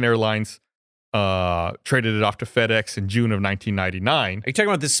 Then American Airlines traded it off to FedEx in June of 1999. Are you talking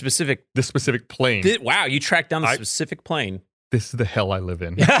about this specific plane? Wow, you tracked down the specific plane. This is the hell I live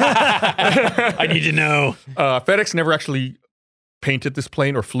in. I need to know. FedEx never actually painted this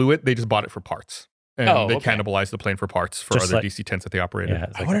plane or flew it. They just bought it for parts. And they cannibalized the plane for parts for just other DC-10s that they operated. Yeah,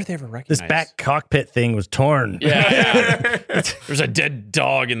 I wonder if they ever recognized. This back cockpit thing was torn. Yeah. There's a dead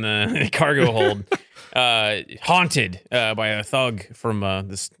dog in the cargo hold. Haunted by a thug from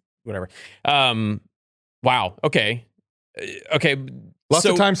this, whatever. Wow. Okay. Lots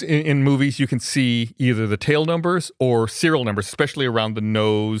of times in movies, you can see either the tail numbers or serial numbers, especially around the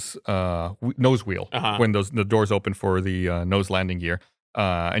nose wheel when the doors open for the nose landing gear,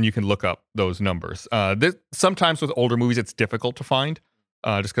 and you can look up those numbers. Sometimes with older movies, it's difficult to find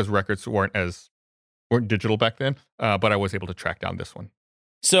just because records weren't digital back then. But I was able to track down this one.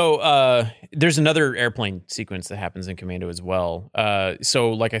 So there's another airplane sequence that happens in Commando as well.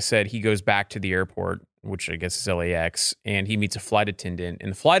 So like I said, he goes back to the airport, which I guess is LAX, and he meets a flight attendant.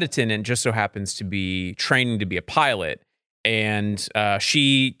 And the flight attendant just so happens to be training to be a pilot. And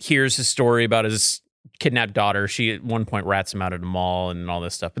she hears his story about his kidnapped daughter. She at one point rats him out at a mall and all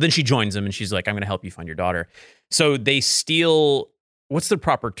this stuff. But then she joins him and she's like, I'm going to help you find your daughter. So they steal, what's the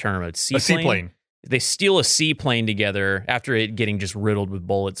proper term? A seaplane? They steal a seaplane together after it getting just riddled with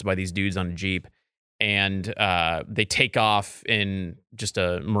bullets by these dudes on a Jeep. And they take off in just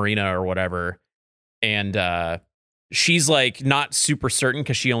a marina or whatever. And she's like not super certain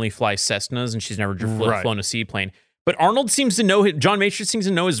because she only flies Cessnas and she's never flown a seaplane. But Arnold seems to know, John Matrix seems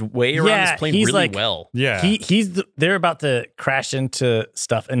to know his way around this plane really well. Yeah. They're about to crash into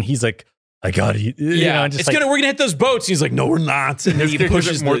stuff and he's like, I got it. Yeah, we're gonna hit those boats. And he's like, no, we're not. And he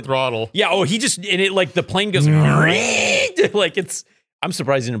pushes more throttle. Yeah. Oh, the plane goes like I'm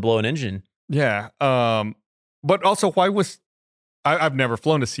surprised he didn't blow an engine. Yeah. But also, why was I've never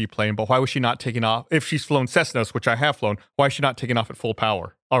flown a seaplane, but why was she not taking off? If she's flown Cessnas, which I have flown, why is she not taking off at full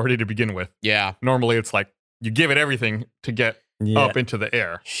power already to begin with? Yeah. Normally, it's like you give it everything to get up into the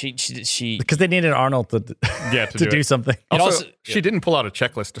air. She because they needed Arnold to do something. Also, she didn't pull out a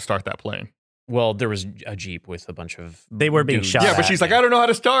checklist to start that plane. Well, there was a Jeep with a bunch of they were being shot. Yeah, but she's like, I don't know how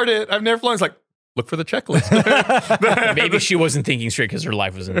to start it. I've never flown. It's like, look for the checklist. Maybe she wasn't thinking straight because her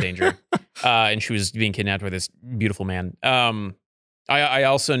life was in danger, and she was being kidnapped by this beautiful man. I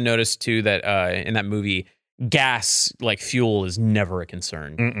also noticed too that in that movie, gas, like fuel, is never a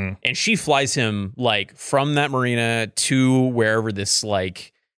concern. Mm-mm. And she flies him like from that marina to wherever this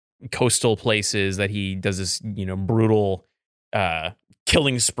like coastal place is that he does this, brutal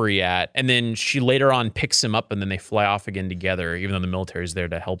killing spree at. And then she later on picks him up and then they fly off again together, even though the military's there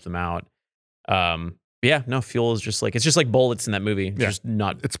to help them out. Fuel is just like, it's just like bullets in that movie. It's just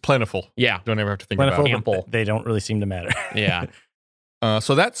not, it's plentiful. Yeah. Don't ever have to think about it. Ample. They don't really seem to matter. Yeah.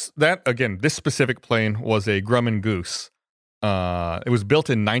 So that's that. Again, this specific plane was a Grumman Goose. It was built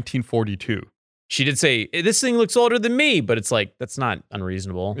in 1942. She did say, this thing looks older than me, but it's like, that's not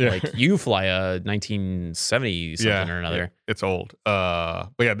unreasonable. Yeah. Like, you fly a 1970 something or another. It's old. But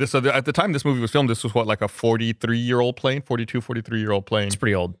yeah, at the time this movie was filmed, this was like a 43-year-old plane, 43-year-old plane. It's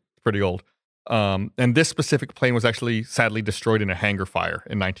pretty old. And this specific plane was actually sadly destroyed in a hangar fire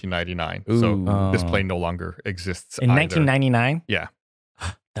in 1999. Ooh. So this plane no longer exists in 1999? Yeah.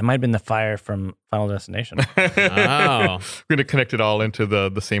 That might have been the fire from Final Destination. Oh. We're going to connect it all into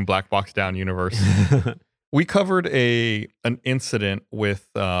the same Black Box Down universe. We covered an incident with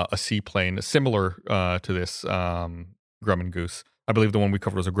a seaplane similar to this Grumman Goose. I believe the one we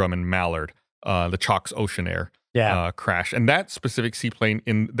covered was a Grumman Mallard, the Chalks Ocean Air crash. And that specific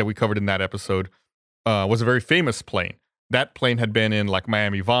seaplane that we covered in that episode was a very famous plane. That plane had been in like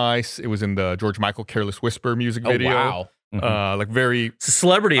Miami Vice. It was in the George Michael Careless Whisper music video. Wow. Mm-hmm. It's a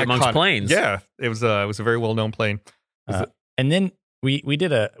celebrity iconic. amongst planes. Yeah, it was a very well known plane. And then we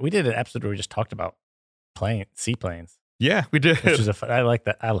did an episode where we just talked about seaplanes. Yeah, we did. Which is I like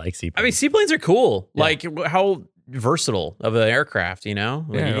that. I like seaplanes. I mean, seaplanes are cool. Yeah. Like how versatile of an aircraft, you know?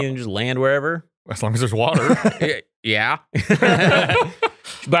 Like you can just land wherever. As long as there's water. Yeah.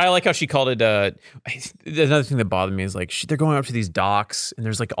 But I like how she called it. Another thing that bothered me is like they're going up to these docks and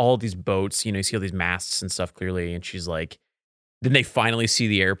there's like all these boats. You see all these masts and stuff clearly. And she's like, then they finally see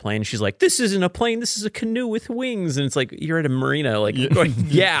the airplane. She's like, "This isn't a plane. This is a canoe with wings." And it's like you're at a marina. Like,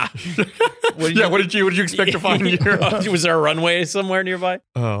 yeah. What did you expect to find here? Was there a runway somewhere nearby?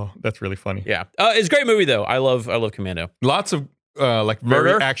 Oh, that's really funny. Yeah, it's a great movie though. I love Commando. Lots of like Murder?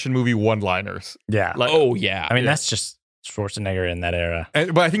 very action movie one-liners. Yeah. Like, Oh yeah. I mean, that's just Schwarzenegger in that era.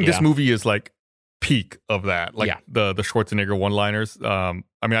 but I think Yeah. this movie is like peak of that. Like Yeah. the Schwarzenegger one-liners. I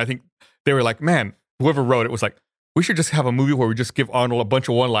mean, I think they were like, man, whoever wrote it was like, we should just have a movie where we just give Arnold a bunch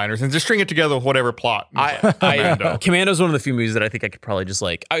of one-liners and just string it together with whatever plot. Commando's one of the few movies that I think I could probably just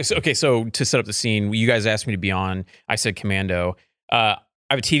like. So to set up the scene, you guys asked me to be on. I said Commando. I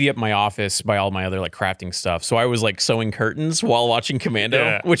have a TV up in my office by all my other like crafting stuff. So I was like sewing curtains while watching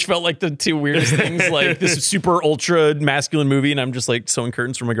Commando, which felt like the two weirdest things. Like this super ultra masculine movie, and I'm just like sewing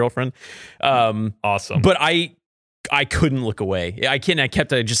curtains for my girlfriend. Awesome. But I couldn't look away. I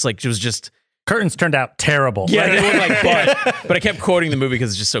kept just like it was just. Curtains turned out terrible. Yeah, they look like but I kept quoting the movie because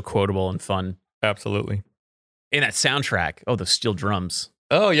it's just so quotable and fun. Absolutely. And that soundtrack, the steel drums.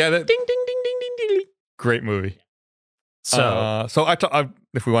 Oh yeah, that Ding ding ding ding ding ding. great movie. So,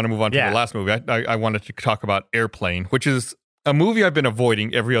 If we want to move on to the last movie, I wanted to talk about Airplane, which is a movie I've been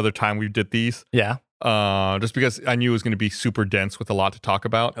avoiding every other time we did these. yeah. Just because I knew it was going to be super dense with a lot to talk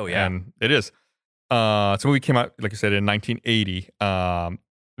about. Oh, yeah. And it is. So the movie came out, like I said, in 1980.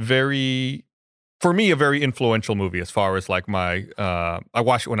 For me, a very influential movie as far as like my, I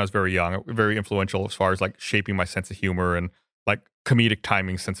watched it when I was very young, very influential as far as like shaping my sense of humor and like comedic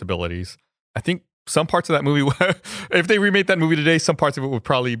timing sensibilities. I think some parts of that movie, if they remade that movie today, some parts of it would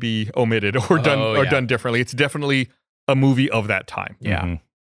probably be omitted or done differently. It's definitely a movie of that time. Yeah.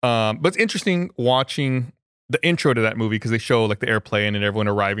 Mm-hmm. But it's interesting watching the intro to that movie because they show like the airplane and everyone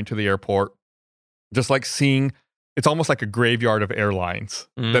arriving to the airport. Just like seeing, it's almost like a graveyard of airlines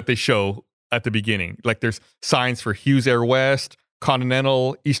that they show at the beginning. Like there's signs for Hughes Air West,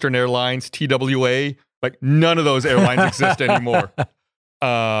 Continental, Eastern Airlines, TWA. Like none of those airlines exist anymore.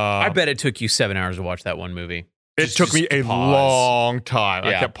 I bet it took you 7 hours to watch that one movie. It took me a long time.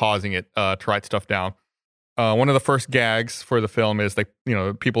 I kept pausing it to write stuff down. One of the first gags for the film is like,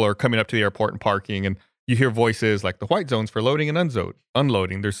 people are coming up to the airport and parking, and you hear voices like the white zone's for loading and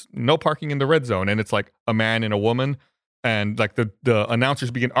unloading. There's no parking in the red zone. And it's like a man and a woman. And like the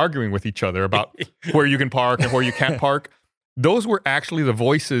announcers begin arguing with each other about where you can park and where you can't park. Those were actually the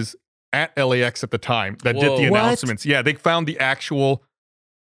voices at LAX at the time that did the announcements. Yeah, they found the actual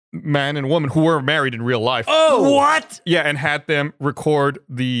man and woman who were married in real life. Oh, what? Yeah, and had them record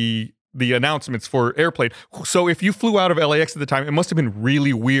the announcements for Airplane. So if you flew out of LAX at the time, it must have been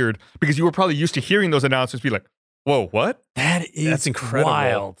really weird because you were probably used to hearing those announcements be like, whoa, what? That's incredible.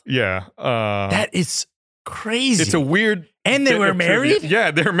 Wild. Yeah. That is crazy. It's a weird... And they were married? Yeah,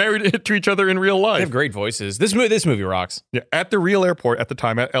 they're married to each other in real life. They have great voices. This movie rocks. Yeah, at the real airport at the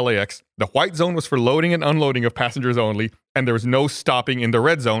time at LAX, the white zone was for loading and unloading of passengers only, and there was no stopping in the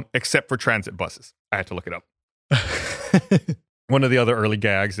red zone except for transit buses. I had to look it up. One of the other early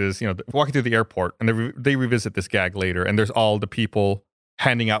gags is, walking through the airport, and they revisit this gag later, and there's all the people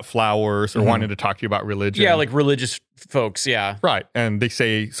handing out flowers or wanting to talk to you about religion. Yeah, like religious folks, yeah. Right, and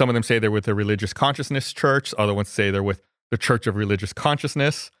some of them say they're with the Religious Consciousness Church, other ones say they're with the Church of Religious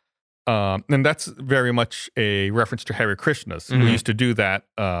Consciousness. And that's very much a reference to Hare Krishnas, who used to do that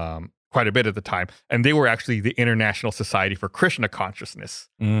quite a bit at the time. And they were actually the International Society for Krishna Consciousness,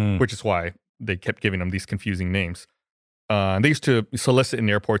 which is why they kept giving them these confusing names. They used to solicit in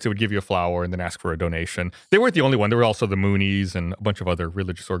airports. They would give you a flower and then ask for a donation. They weren't the only one. There were also the Moonies and a bunch of other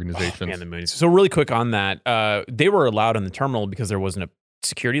religious organizations. Man, the Moonies. So really quick on that, they were allowed in the terminal because there wasn't a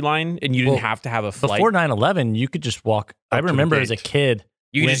security line and you didn't have to have a flight. Before 9/11, you could just walk. I remember as a kid,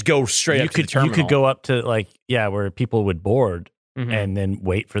 you could just go straight up to the terminal. You could go up to where people would board and then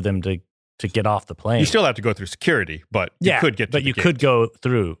wait for them to get off the plane. You still have to go through security, but you could get to but the you gate. could go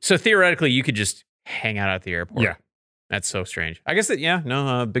through. So theoretically, you could just hang out at the airport. Yeah. That's so strange. I guess Big Trouble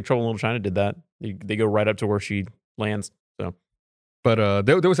in Little China did that. They go right up to where she lands. So, but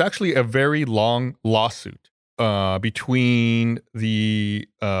there was actually a very long lawsuit between the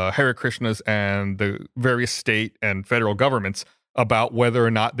Hare Krishnas and the various state and federal governments about whether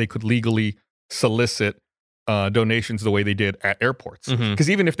or not they could legally solicit donations the way they did at airports. Because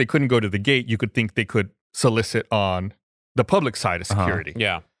even if they couldn't go to the gate, you could think they could solicit on the public side of security.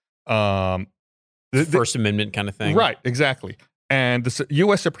 Yeah. The First Amendment kind of thing. Right, exactly. And the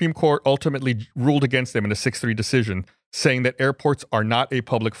U.S. Supreme Court ultimately ruled against them in a 6-3 decision, saying that airports are not a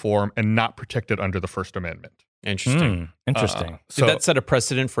public forum and not protected under the First Amendment. Interesting. Interesting. Did that set a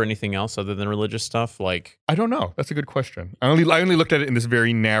precedent for anything else other than religious stuff? Like, I don't know. That's a good question. I only looked at it in this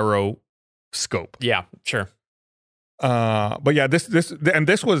very narrow scope. Yeah, sure. But yeah,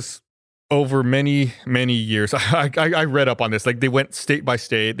 this was over many, many years. I read up on this. Like they went state by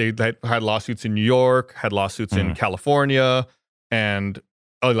state. They had lawsuits in New York, had lawsuits in California, and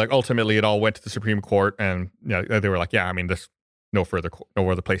ultimately it all went to the Supreme Court. And they were like, yeah, I mean, this no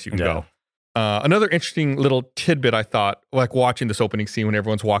other place you can go. Another interesting little tidbit I thought, like watching this opening scene when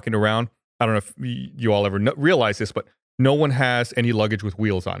everyone's walking around. I don't know if you all ever realize this, but no one has any luggage with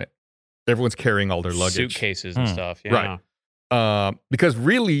wheels on it. Everyone's carrying all their luggage. Suitcases and stuff. Yeah. Right. Because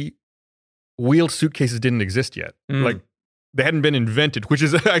really, wheeled suitcases didn't exist yet. Like, they hadn't been invented, which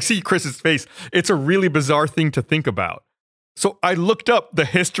is, I see Chris's face. It's a really bizarre thing to think about. So I looked up the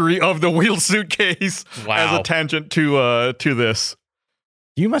history of the wheeled suitcase as a tangent to this.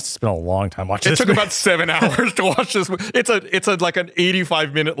 You must have spent a long time watching this. It took about 7 hours to watch this. It's like an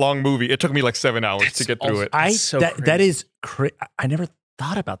 85-minute long movie. It took me like 7 hours to get through it. That is I never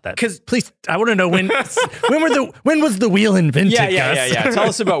thought about that. Because please, I want to know when was the wheel invented? Yeah. Tell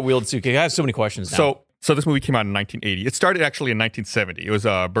us about wheeled suitcase. I have so many questions now. So this movie came out in 1980. It started actually in 1970. It was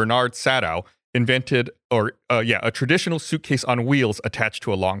Bernard Sadow invented a traditional suitcase on wheels attached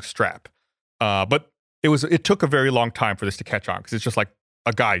to a long strap. But it took a very long time for this to catch on because it's just like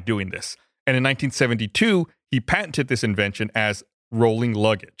a guy doing this. And in 1972, he patented this invention as rolling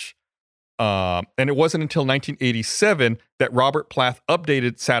luggage. And it wasn't until 1987 that Robert Plath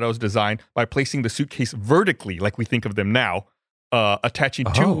updated Sadow's design by placing the suitcase vertically, like we think of them now, attaching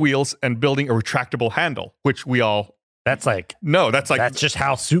two wheels and building a retractable handle, which we all... That's just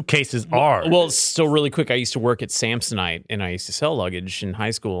how suitcases are. Well, still really quick, I used to work at Samsonite, and I used to sell luggage in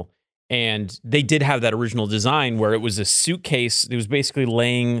high school. And they did have that original design where it was a suitcase. It was basically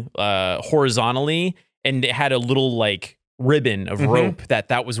laying horizontally, and it had a little like ribbon of rope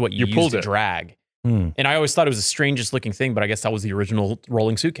that was what you used to drag. And I always thought it was the strangest looking thing, but I guess that was the original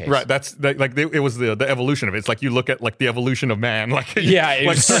rolling suitcase. Right. It was the evolution of it. It's like you look at like the evolution of man. Like it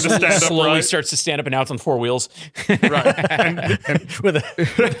like slowly starts to stand up, and now it's on four wheels. Right. And with a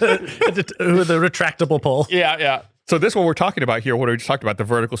retractable pole. Yeah. So this one we're talking about here, what we just talked about, the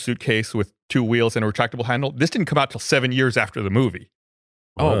vertical suitcase with two wheels and a retractable handle, this didn't come out till 7 years after the movie.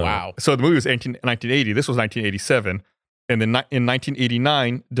 Oh, wow. So the movie was 1980. This was 1987. And then in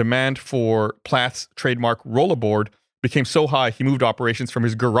 1989, demand for Plath's trademark rollerboard became so high, he moved operations from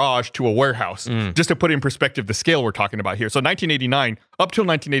his garage to a warehouse. Just to put in perspective the scale we're talking about here. So 1989, up till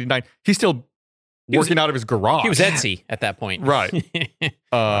 1989, he's still working out of his garage. He was Etsy at that point. Right.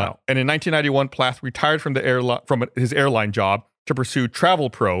 Wow. And in 1991, Plath retired from his airline job to pursue Travel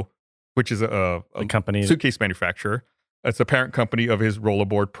Pro, which is a company suitcase manufacturer. It's the parent company of his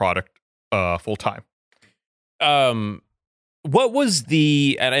rollerboard product full time. What was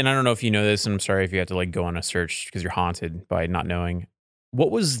and I don't know if you know this, and I'm sorry if you had to like go on a search because you're haunted by not knowing. What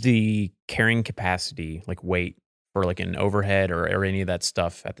was the carrying capacity, like weight, for like an overhead or any of that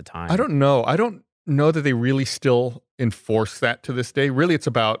stuff at the time? I don't know. I don't know that they really still enforce that to this day. Really, it's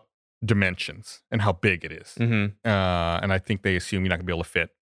about dimensions and how big it is. And I think they assume you're not going to be able to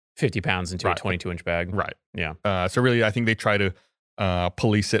fit 50 pounds into a 22-inch bag. Right. Yeah. So really, I think they try to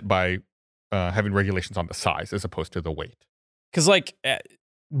police it by having regulations on the size as opposed to the weight. Because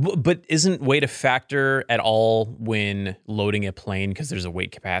but isn't weight a factor at all when loading a plane because there's a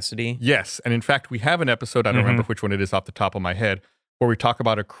weight capacity? Yes. And in fact, we have an episode, I don't remember which one it is off the top of my head, where we talk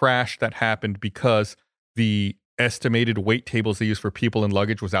about a crash that happened because the estimated weight tables they used for people and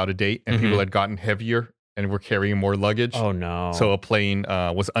luggage was out of date and people had gotten heavier and were carrying more luggage. Oh, no. So a plane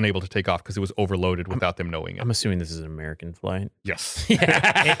was unable to take off because it was overloaded without them knowing it. I'm assuming this is an American flight. Yes.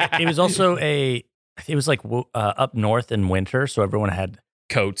 It was also it was like up north in winter, so everyone had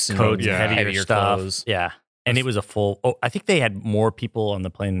coats and heavier stuff. Clothes. Yeah. And it was a full... I think they had more people on the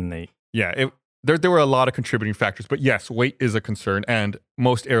plane than they... Yeah, there were a lot of contributing factors, but yes, weight is a concern, and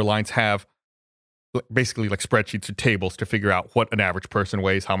most airlines have basically like spreadsheets or tables to figure out what an average person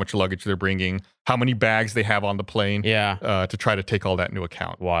weighs, how much luggage they're bringing, how many bags they have on the plane, to try to take all that into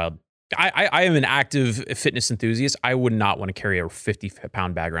account. Wild. I am an active fitness enthusiast. I would not want to carry a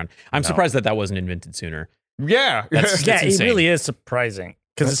 50-pound bag around. I'm surprised that wasn't invented sooner. Yeah. That's it really is surprising.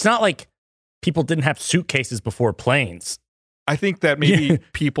 Because it's not like people didn't have suitcases before planes. I think that maybe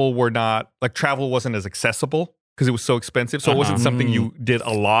people were not, like travel wasn't as accessible because it was so expensive. So it wasn't something you did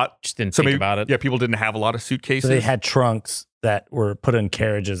a lot. Just didn't think about it. Yeah, people didn't have a lot of suitcases. So they had trunks that were put in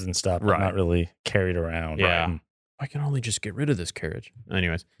carriages and stuff, but not really carried around. Yeah. Right? I can only just get rid of this carriage.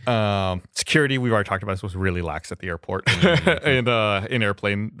 Anyways. Security, we've already talked about this, was really lax at the airport and in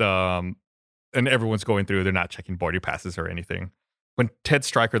airplane. And everyone's going through, they're not checking boarding passes or anything. When Ted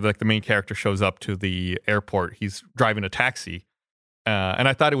Stryker, the main character, shows up to the airport, he's driving a taxi. And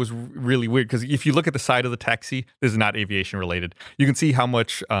I thought it was really weird because if you look at the side of the taxi, this is not aviation related. You can see how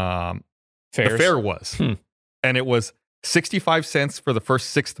much the fare was. And it was 65 cents for the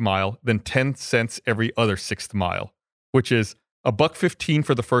first 6th mile, then 10 cents every other 6th mile, which is $1.15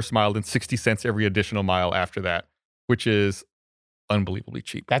 for the first mile, then 60 cents every additional mile after that, which is unbelievably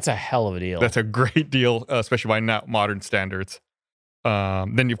cheap. That's a hell of a deal. That's a great deal, especially by now modern standards.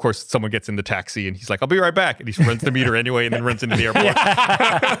 Then, of course, someone gets in the taxi and he's like, I'll be right back. And he runs the meter anyway and then runs into the airport.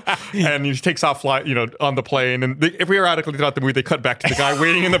 And he takes off on the plane. And periodically throughout the movie, they cut back to the guy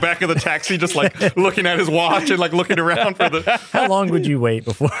waiting in the back of the taxi, just like looking at his watch and like looking around for the... How long would you wait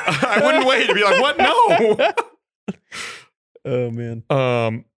before? I wouldn't wait. I'd be like, what? No. Oh, man.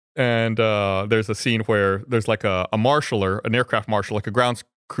 And there's a scene where there's like an aircraft marshal, like a ground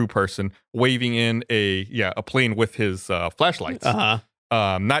crew person waving in a plane with his flashlights,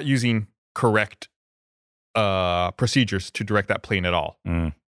 not using correct procedures to direct that plane at all.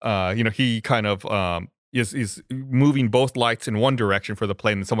 He kind of is moving both lights in one direction for the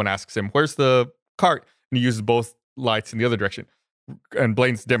plane, and someone asks him, where's the cart? And he uses both lights in the other direction, and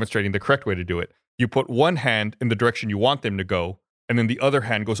Blaine's demonstrating the correct way to do it. You put one hand in the direction you want them to go, and then the other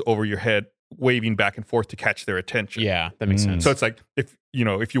hand goes over your head, waving back and forth to catch their attention. Yeah, that makes sense. So it's like, if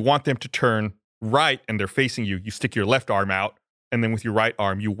you want them to turn right and they're facing you, you stick your left arm out, and then with your right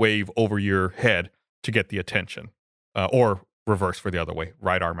arm, you wave over your head to get the attention. Or reverse for the other way.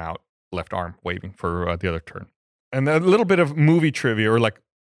 Right arm out, left arm waving for the other turn. And a little bit of movie trivia, or like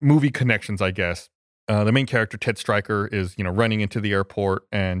movie connections, I guess. The main character, Ted Stryker, is running into the airport,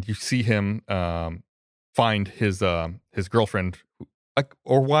 and you see him find his girlfriend,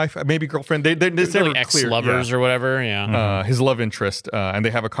 or wife, maybe girlfriend. They're like ex-lovers or whatever. Yeah. His love interest, and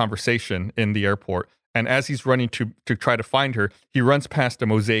they have a conversation in the airport. And as he's running to try to find her, he runs past a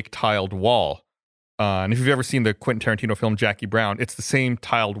mosaic tiled wall. And if you've ever seen the Quentin Tarantino film Jackie Brown, it's the same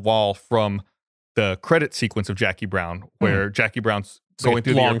tiled wall from the credit sequence of Jackie Brown, where Jackie Brown's going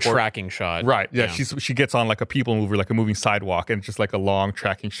through the airport. Long tracking shot. Right. Yeah. She gets on like a people mover, like a moving sidewalk, and it's just like a long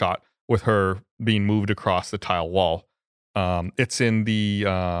tracking shot with her being moved across the tile wall. It's in the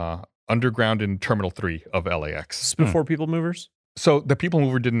underground in Terminal 3 of LAX. It's before People Movers? So the people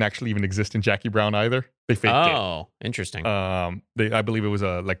mover didn't actually even exist in Jackie Brown either. They faked it. Oh, interesting. I believe it was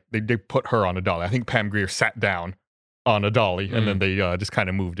they put her on a dolly. I think Pam Grier sat down on a dolly, and then they just kind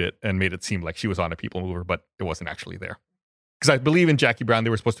of moved it and made it seem like she was on a people mover, but it wasn't actually there. Because I believe in Jackie Brown, they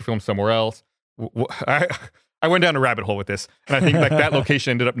were supposed to film somewhere else. I went down a rabbit hole with this, and I think like that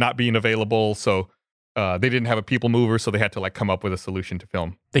location ended up not being available, so they didn't have a people mover, so they had to like come up with a solution to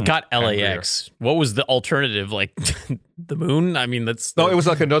film. They got LAX. What was the alternative? Like the moon? I mean, it was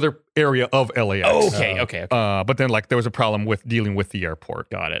like another area of LAX. Oh, okay. But then like there was a problem with dealing with the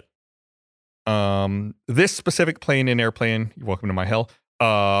airport. Got it. This specific plane and airplane, you're welcome to my hell,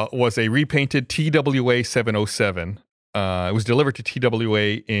 was a repainted TWA 707. It was delivered to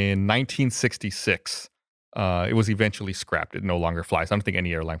TWA in 1966. It was eventually scrapped. It no longer flies. I don't think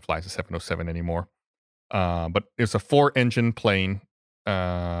any airline flies a 707 anymore. But it's a 4-engine plane,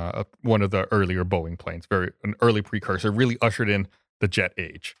 one of the earlier Boeing planes, an early precursor, really ushered in the jet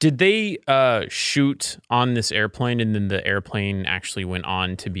age. Did they shoot on this airplane, and then the airplane actually went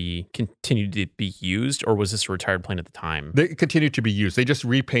on to continued to be used, or was this a retired plane at the time? They continued to be used. They just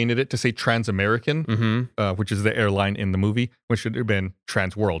repainted it to say Trans-American, which is the airline in the movie, which should have been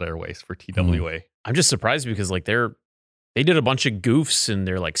Trans World Airways for TWA. I'm just surprised because like they did a bunch of goofs and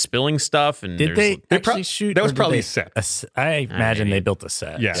they're like spilling stuff. And did they actually shoot? That was probably a set. I imagine they built a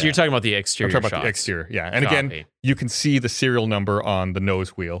set. Yeah. So you're talking about the exterior I'm talking about the exterior, yeah. And again, you can see the serial number on the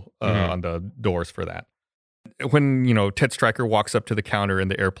nose wheel on the doors for that. When Ted Stryker walks up to the counter in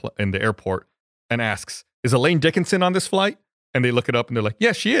the airport and asks, "Is Elaine Dickinson on this flight?" And they look it up and they're like,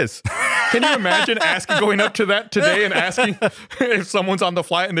 "Yeah, she is." Can you imagine going up to that today and asking if someone's on the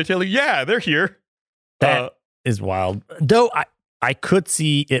flight and they tell you, "Yeah, they're here." That is wild. Though I could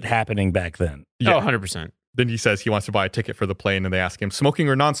see it happening back then. Yeah. 100%. Then he says he wants to buy a ticket for the plane, and they ask him, smoking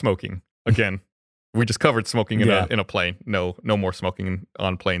or non-smoking? Again, we just covered smoking in a plane. No more smoking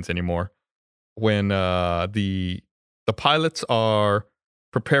on planes anymore. When the pilots are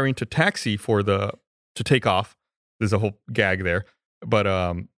preparing to taxi to take off, there's a whole gag there.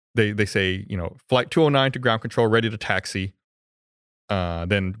 But they say, flight 209 to ground control, ready to taxi.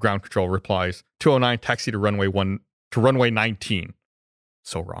 Then ground control replies, 209, taxi to runway 19.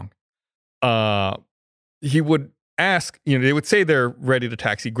 So wrong. He would ask, they would say they're ready to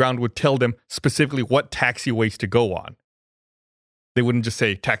taxi. Ground would tell them specifically what taxiways to go on. They wouldn't just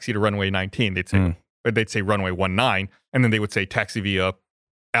say taxi to runway 19. They'd say runway 19, and then they would say taxi via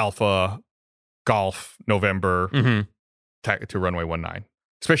Alpha, Golf, November, to runway 19.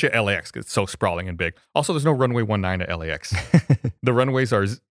 Especially at LAX, because it's so sprawling and big. Also, there's no runway 19 at LAX. The runways are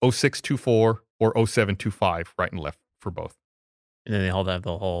 0624 or 0725, right and left for both. And then they all have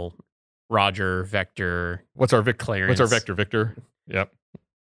the whole Roger, Vector. What's our clearance? What's our Vector? Victor? Yep.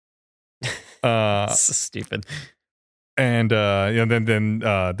 So stupid. And then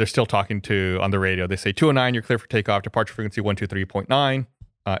they're still talking on the radio. They say 209, you're clear for takeoff. Departure frequency 123.9.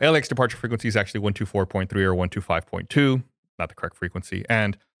 LAX departure frequency is actually 124.3 or 125.2. Not the correct frequency.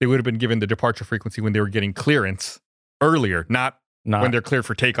 And they would have been given the departure frequency when they were getting clearance earlier, not when they're cleared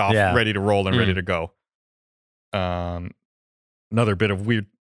for takeoff, ready to roll and ready to go. Another bit of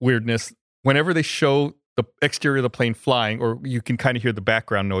weirdness. Whenever they show the exterior of the plane flying, or you can kind of hear the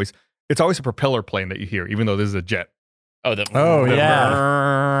background noise, it's always a propeller plane that you hear, even though this is a jet. Like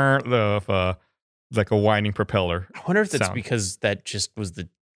a whining propeller. I wonder if that's sound. because that just was the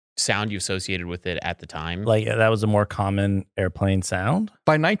sound you associated with it at the time. Like that was a more common airplane sound.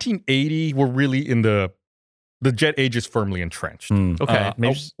 By 1980, we're really in the jet age is firmly entrenched. Okay.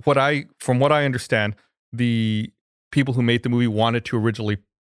 From what I understand, the people who made the movie wanted to originally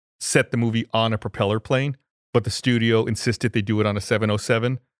set the movie on a propeller plane, but the studio insisted they do it on a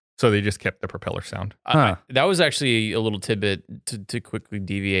 707. So they just kept the propeller sound. That was actually a little tidbit to quickly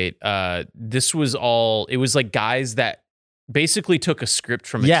deviate. This was it was like guys that basically took a script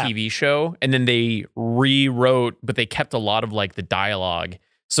from a TV show and then they rewrote, but they kept a lot of like the dialogue.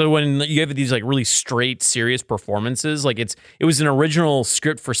 So when you have these like really straight, serious performances, like it was an original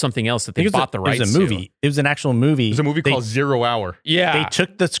script for something else that they bought the rights to. It was a movie. It was an actual movie. It was a movie called 0 Hour. Yeah. They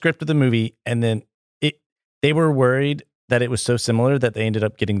took the script of the movie and then they were worried that it was so similar that they ended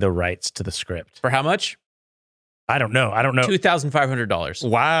up getting the rights to the script. For how much? I don't know. $2,500.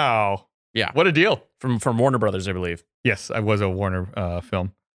 Wow. Yeah. What a deal. From Warner Brothers, I believe. Yes, it was a Warner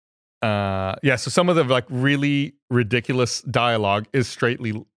film. So some of the like really ridiculous dialogue is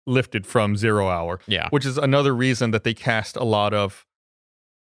straightly lifted from 0 Hour. Yeah. Which is another reason that they cast a lot of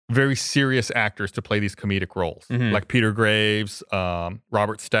very serious actors to play these comedic roles. Like Peter Graves,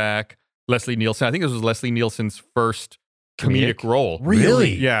 Robert Stack, Leslie Nielsen. I think this was Leslie Nielsen's first comedic role.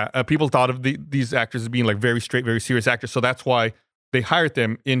 Really? Yeah. People thought of these actors as being like very straight, very serious actors. So that's why they hired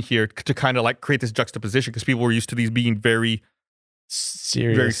them in here to kind of like create this juxtaposition, because people were used to these being very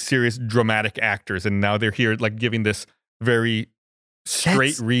serious, dramatic actors. And now they're here like giving this very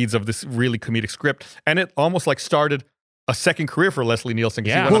straight reads of this really comedic script. And it almost like started a second career for Leslie Nielsen,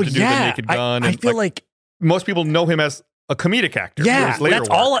 because he went on to do The Naked Gun. I feel like most people know him as a comedic actor. Yeah,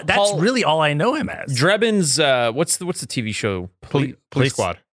 that's really all I know him as. Drebin's what's the TV show? Police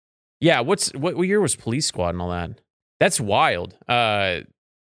Squad. Yeah, what year was Police Squad and all that? That's wild.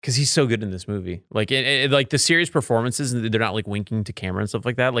 Because he's so good in this movie. Like like the serious performances, and they're not like winking to camera and stuff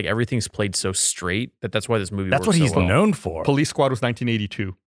like that. Like everything's played so straight that's why this movie. That's what he's known for. Police Squad was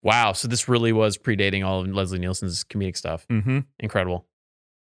 1982. Wow, so this really was predating all of Leslie Nielsen's comedic stuff. Incredible.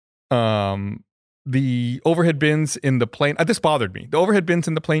 The overhead bins in the plane, this bothered me. The overhead bins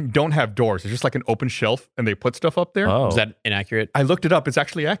in the plane don't have doors. It's just like an open shelf and they put stuff up there. Oh. Is that inaccurate? I looked it up. It's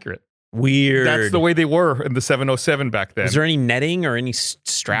actually accurate. Weird. That's the way they were in the 707 back then. Was there any netting or any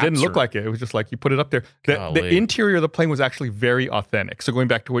straps? It didn't look like it. It was just like you put it up there. The interior of the plane was actually very authentic. So going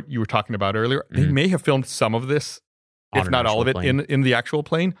back to what you were talking about earlier, they may have filmed some of this, if not all of it, in the actual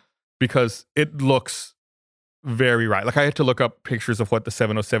plane, because it looks very right. Like I had to look up pictures of what the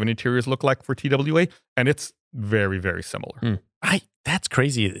 707 interiors look like for TWA, and it's very, very similar. That's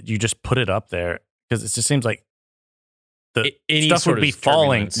crazy that you just put it up there, because it just seems like the any stuff would be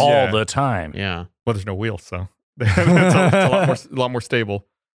falling all the time. Yeah. Well, there's no wheels, so it's a lot more stable.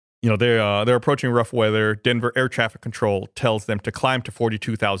 You know, they're approaching rough weather. Denver Air Traffic Control tells them to climb to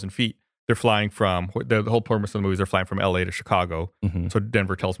 42,000 feet. They're flying from the whole premise of the movie is they're flying from LA to Chicago. So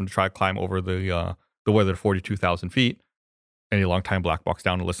Denver tells them to try to climb over the weather to 42,000 feet. Any longtime Black Box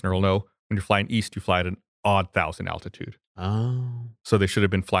Down listener will know when you're flying east, you fly at an odd 1,000 altitude. Oh. So they should have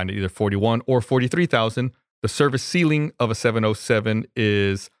been flying at either 41 or 43,000. The service ceiling of a 707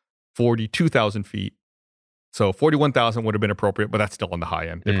 is 42,000 feet. So 41,000 would have been appropriate, but that's still on the high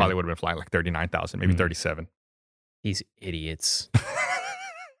end. They probably would have been flying like 39,000, maybe 37. These idiots.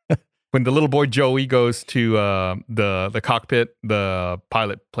 When the little boy Joey goes to the cockpit, the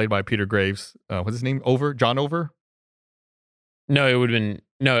pilot played by Peter Graves, what's his name? John Over? No,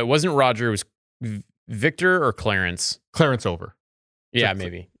 it wasn't Roger. It was Victor or Clarence. Clarence Over. Yeah,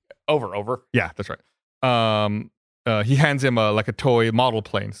 maybe. Over. Yeah, that's right. He hands him a toy model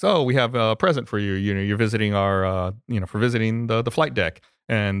plane. So we have a present for you. You know, you're visiting our, for visiting the flight deck,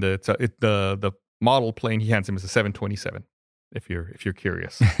 and it's the model plane he hands him is a 727. If you're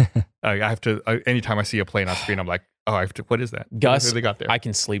curious, I have to. Anytime I see a plane on screen, I'm like, oh, I have to. What is that? Gus, what they got there? I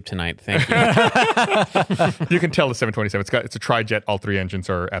can sleep tonight. Thank you. You can tell the 727. It's a tri-jet. All three engines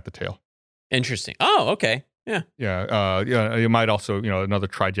are at the tail. Interesting. Oh, okay. Yeah. Yeah. You might also, another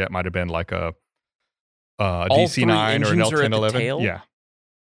tri-jet might have been like a DC-9 or an L-1011. Yeah.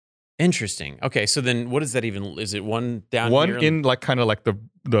 Interesting. Okay, so then what is that even? Is it one down one here? in like kind of like the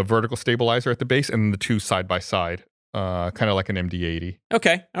vertical stabilizer at the base, and the two side by side, kind of like an MD-80.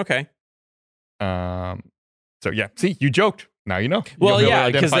 Okay. So yeah, see, you joked. Now you know. Well, You'll yeah,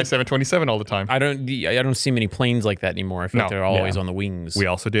 identify 727 all the time. I don't see many planes like that anymore. I feel like they're always on the wings. We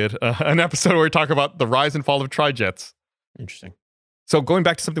also did an episode where we talk about the rise and fall of tri-jets. Interesting. So going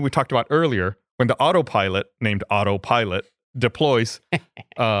back to something we talked about earlier, when the autopilot named Autopilot deploys,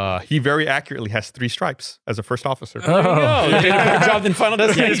 he very accurately has 3 stripes as a first officer. There you go. You did a better job than Final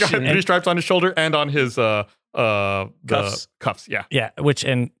He's got Destination. 3 stripes on his shoulder and on his Cuffs. cuffs. Yeah. Yeah, which,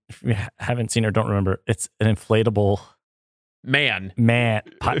 and if you haven't seen or don't remember, it's an inflatable Man. Yeah.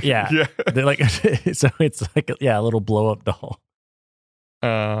 Yeah. They're like, so it's like, a little blow up doll.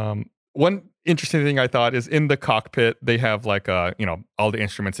 One interesting thing I thought is in the cockpit, they have like, all the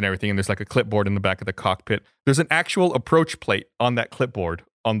instruments and everything. And there's like a clipboard in the back of the cockpit. There's an actual approach plate on that clipboard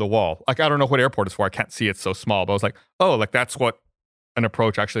on the wall. Like, I don't know what airport it's for. I can't see it so small, but I was like, oh, like that's what an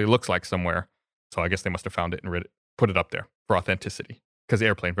approach actually looks like somewhere. So I guess they must have found it and put it up there for authenticity, because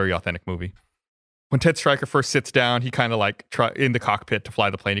Airplane, very authentic movie. When Ted Stryker first sits down, he kind of like in the cockpit to fly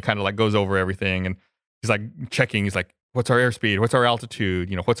the plane. He kind of like goes over everything and he's like checking. He's like, what's our airspeed? What's our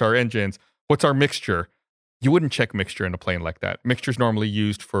altitude? What's our engines? What's our mixture? You wouldn't check mixture in a plane like that. Mixture's normally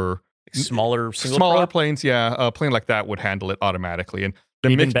used for Smaller single planes. Yeah, a plane like that would handle it automatically. And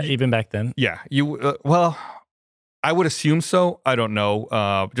Even back then? Yeah, well, I would assume so. I don't know.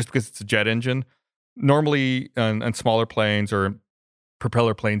 Just because it's a jet engine. Normally, on smaller planes or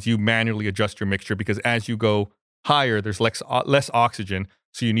propeller planes, you manually adjust your mixture because as you go higher, there's less oxygen,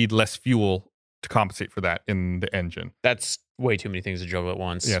 so you need less fuel to compensate for that in the engine. That's way too many things to juggle at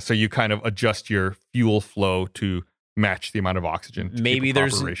once. Yeah, so you kind of adjust your fuel flow to match the amount of oxygen. Maybe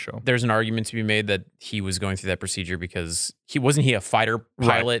there's an argument to be made that he was going through that procedure because he wasn't a fighter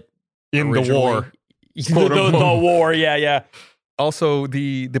pilot in the war. The war, yeah. Also,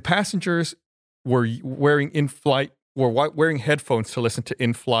 the passengers were wearing headphones to listen to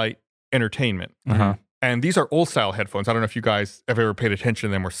in-flight entertainment. Uh-huh. And these are old-style headphones. I don't know if you guys have ever paid attention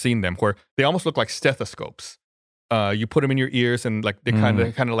to them or seen them, where they almost look like stethoscopes. You put them in your ears, and like they kind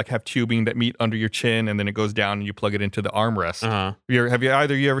of like have tubing that meet under your chin, and then it goes down, and you plug it into the armrest. Uh-huh. Have you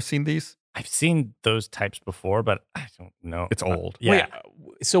either you ever seen these? I've seen those types before, but I don't know. It's old. Yeah.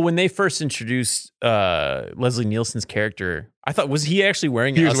 Wait, so when they first introduced Leslie Nielsen's character, I thought, was he actually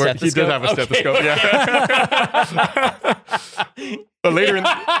wearing a stethoscope? He did have a stethoscope, yeah. But later in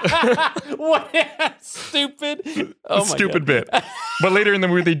what? Stupid. Oh my stupid God. bit. But later in the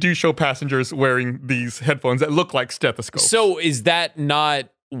movie, they do show passengers wearing these headphones that look like stethoscopes. So is that not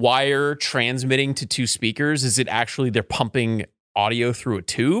wire transmitting to 2 speakers? Is it actually they're pumping audio through a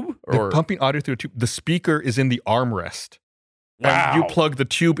tube? They're pumping audio through a tube. The speaker is in the armrest. Wow. And you plug the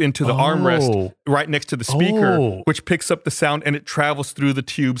tube into the armrest right next to the speaker, which picks up the sound, and it travels through the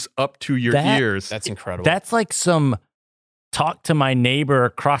tubes up to your ears. That's incredible. That's like some talk to my neighbor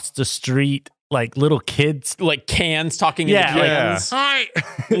across the street, like little kids. Like cans talking into cans. Hi.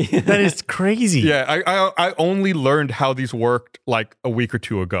 That is crazy. Yeah, I only learned how these worked like a week or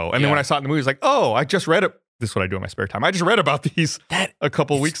 2 ago. And then when I saw it in the movie, I was like, oh, I just read it. This is what I do in my spare time. I just read about these a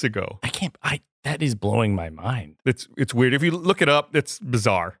couple weeks ago. That is blowing my mind. It's weird. If you look it up, it's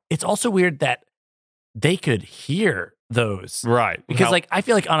bizarre. It's also weird that they could hear those. Right. Because I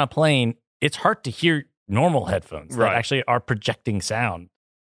feel like on a plane, it's hard to hear normal headphones that actually are projecting sound.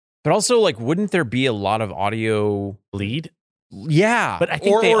 But also, like, wouldn't there be a lot of audio bleed? Yeah. But I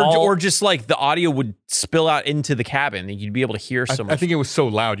think or just like the audio would spill out into the cabin and you'd be able to hear so much. I think it was so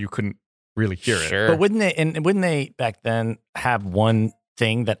loud you couldn't really hear it. But wouldn't they back then have one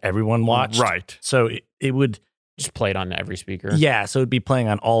thing that everyone watched? Right. So it would just play it on every speaker. Yeah, so it'd be playing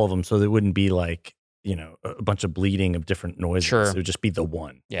on all of them, so there wouldn't be like, a bunch of bleeding of different noises. Sure. It would just be the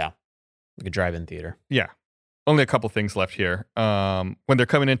one. Yeah. Like a drive-in theater. Yeah. Only a couple things left here. When they're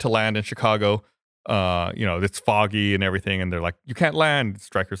coming into land in Chicago, it's foggy and everything, and they're like, you can't land.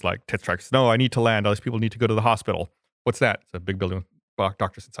 Ted Stryker's, no, I need to land. All these people need to go to the hospital. What's that? It's a big building with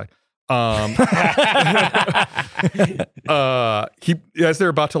doctors inside. As they're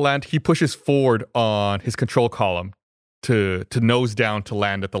about to land, he pushes forward on his control column to nose down to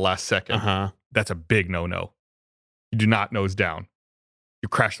land at the last second. Uh-huh. That's a big no-no. You do not nose down. You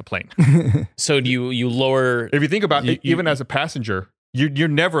crash the plane. So do you lower? If you think about it, even as a passenger, you're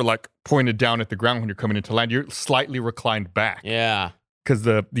never like pointed down at the ground when you're coming into land. You're slightly reclined back. Yeah. Because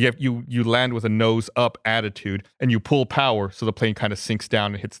you land with a nose up attitude and you pull power, so the plane kind of sinks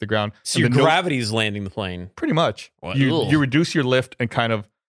down and hits the ground. So your gravity is landing the plane. Pretty much. You reduce your lift and kind of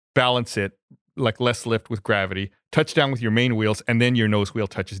balance it, like less lift with gravity, touch down with your main wheels, and then your nose wheel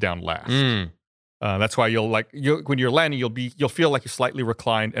touches down last. That's why when you're landing, you'll feel like you're slightly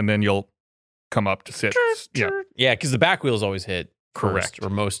reclined, and then you'll come up to sit. Yeah, because the back wheels always hit correct, first, or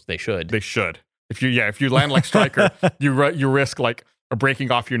most they should. They should. If you land like Stryker, you risk like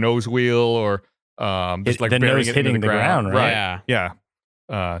breaking off your nose wheel or just like the burying nose it hitting into the ground. right? Yeah.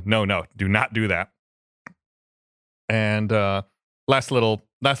 No, do not do that. And last little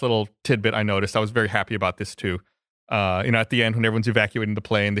tidbit I noticed. I was very happy about this too. At the end when everyone's evacuating the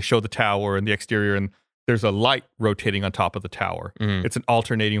plane, they show the tower and the exterior, and there's a light rotating on top of the tower. It's an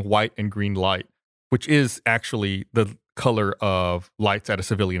alternating white and green light, which is actually the color of lights at a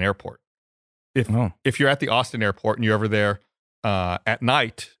civilian airport. If you're at the Austin airport and you're over there at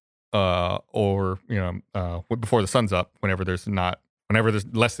night, or before the sun's up, whenever there's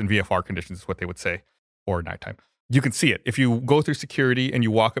less than VFR conditions is what they would say, or nighttime, you can see it. If you go through security and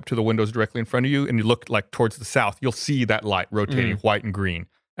you walk up to the windows directly in front of you and you look like towards the south, you'll see that light rotating white and green,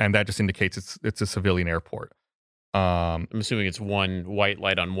 and that just indicates it's a civilian airport. I'm assuming it's one white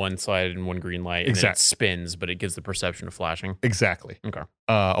light on one side and one green light, and then it spins, but it gives the perception of flashing. Exactly. Okay.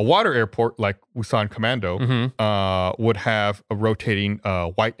 A water airport, like we saw in Commando, would have a rotating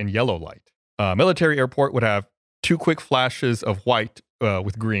white and yellow light. Military airport would have 2 quick flashes of white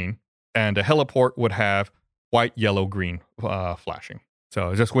with green, and a heliport would have white, yellow, green flashing.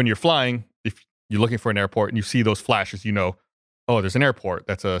 So just when you're flying, if you're looking for an airport and you see those flashes, there's an airport.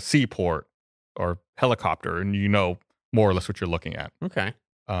 That's a seaport or helicopter, and you know more or less what you're looking at. Okay.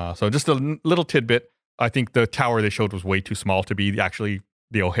 So just a little tidbit. I think the tower they showed was way too small to be actually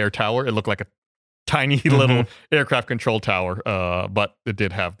the O'Hare Tower. It looked like a tiny little aircraft control tower, but it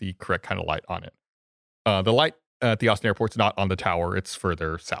did have the correct kind of light on it. The light at the Austin airport's not on the tower. It's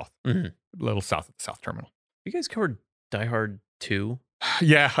further south, a little south of the south terminal. You guys covered Die Hard 2?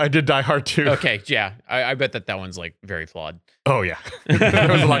 Yeah, I did Die Hard 2. Okay, yeah. I bet that one's like very flawed. Oh, yeah. There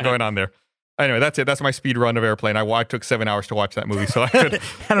was a lot going on there. Anyway, that's it. That's my speed run of Airplane. I took 7 hours to watch that movie, so I could... I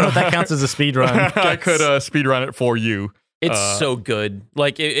don't know if that counts as a speed run. I could speed run it for you. It's so good.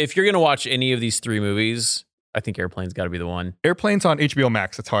 Like, if you're going to watch any of these 3 movies, I think Airplane's got to be the one. Airplane's on HBO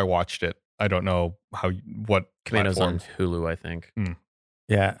Max. That's how I watched it. I don't know what Commando's platform. on Hulu, I think.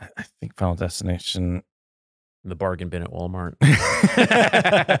 Yeah, I think Final Destination... The bargain bin at Walmart.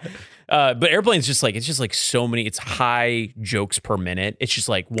 But Airplane's just like so many, it's high jokes per minute. It's just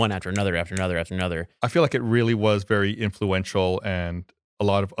like one after another, after another, after another. I feel like it really was very influential, and a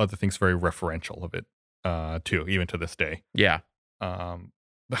lot of other things very referential of it, too, even to this day. Yeah.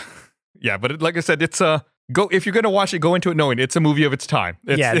 Yeah, but like I said, it's if you're going to watch it, go into it knowing it's a movie of its time.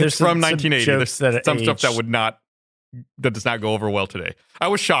 It's from 1980. There's some stuff that does not go over well today. I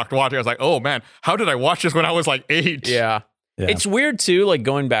was shocked watching. I was like, oh man, how did I watch this when I was like 8? Yeah. It's weird too, like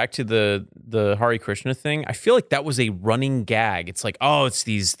going back to the Hare Krishna thing. I feel like that was a running gag. It's like, oh, it's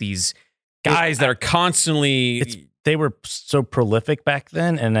these guys that are constantly... They were so prolific back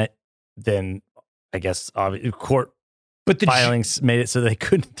then, and then I guess court filings made it so they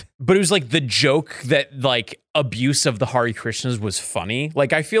couldn't. But it was like the joke that like abuse of the Hare Krishnas was funny.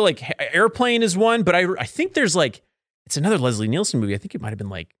 Like I feel like Airplane is one, but I think there's like... It's another Leslie Nielsen movie. I think it might have been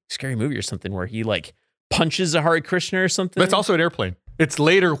like Scary Movie or something where he like punches a Hare Krishna or something. That's also an Airplane. It's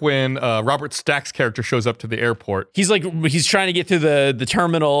later when Robert Stack's character shows up to the airport. He's trying to get through the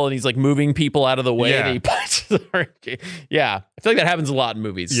terminal, and he's like moving people out of the way. Yeah. And he punches Yeah. I feel like that happens a lot in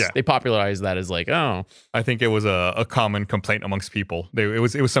movies. Yeah. They popularized that as like, oh. I think it was a common complaint amongst people. It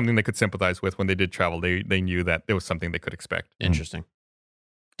was something they could sympathize with when they did travel. They knew that it was something they could expect. Interesting.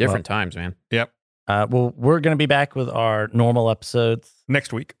 Different times, man. Yep. Well, we're going to be back with our normal episodes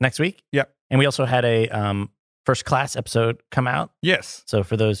next week. Yep. And we also had a First Class episode come out. Yes. So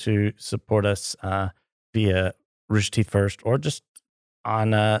for those who support us via Rooster Teeth First, or just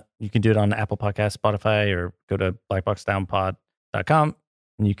on, you can do it on Apple Podcasts, Spotify, or go to blackboxdownpod.com,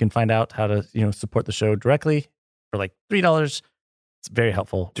 and you can find out how to support the show directly for like $3. It's very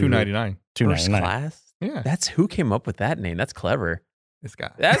helpful. $2.99. First Class? Yeah. That's who came up with that name. That's clever. This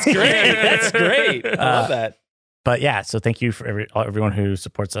guy. That's great. That's great. I love that. But yeah, so thank you for everyone who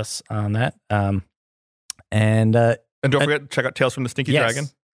supports us on that. And don't forget to check out Tales from the Stinky Dragon.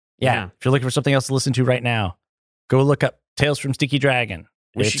 Yeah. If you're looking for something else to listen to right now, go look up Tales from Stinky Dragon.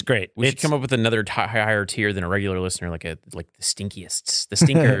 It's great. We should come up with another higher tier than a regular listener, like the stinkiest, the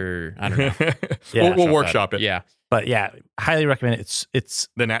stinker. I don't know. Yeah, we'll workshop it. Yeah, but yeah, highly recommend it. It's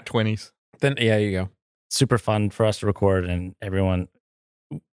the Nat 20s. Then yeah, you go. Super fun for us to record, and everyone.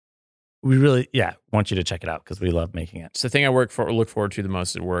 We really, want you to check it out because we love making it. It's the thing I look forward to the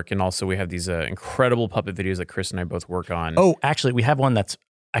most at work, and also we have these incredible puppet videos that Chris and I both work on. Oh, actually, we have one that's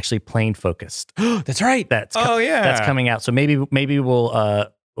actually plane focused. That's right. That's coming out. So maybe we'll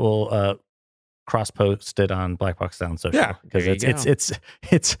cross post it on Black Box Down social because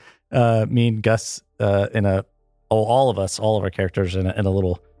it's me and Gus all of our characters in a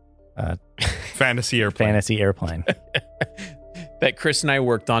little fantasy airplane that Chris and I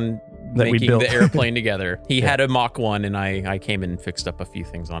worked on making the airplane together. He had a Mach 1 and I came in and fixed up a few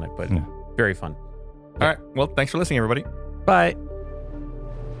things on it, but very fun. All right. Well, thanks for listening, everybody. Bye.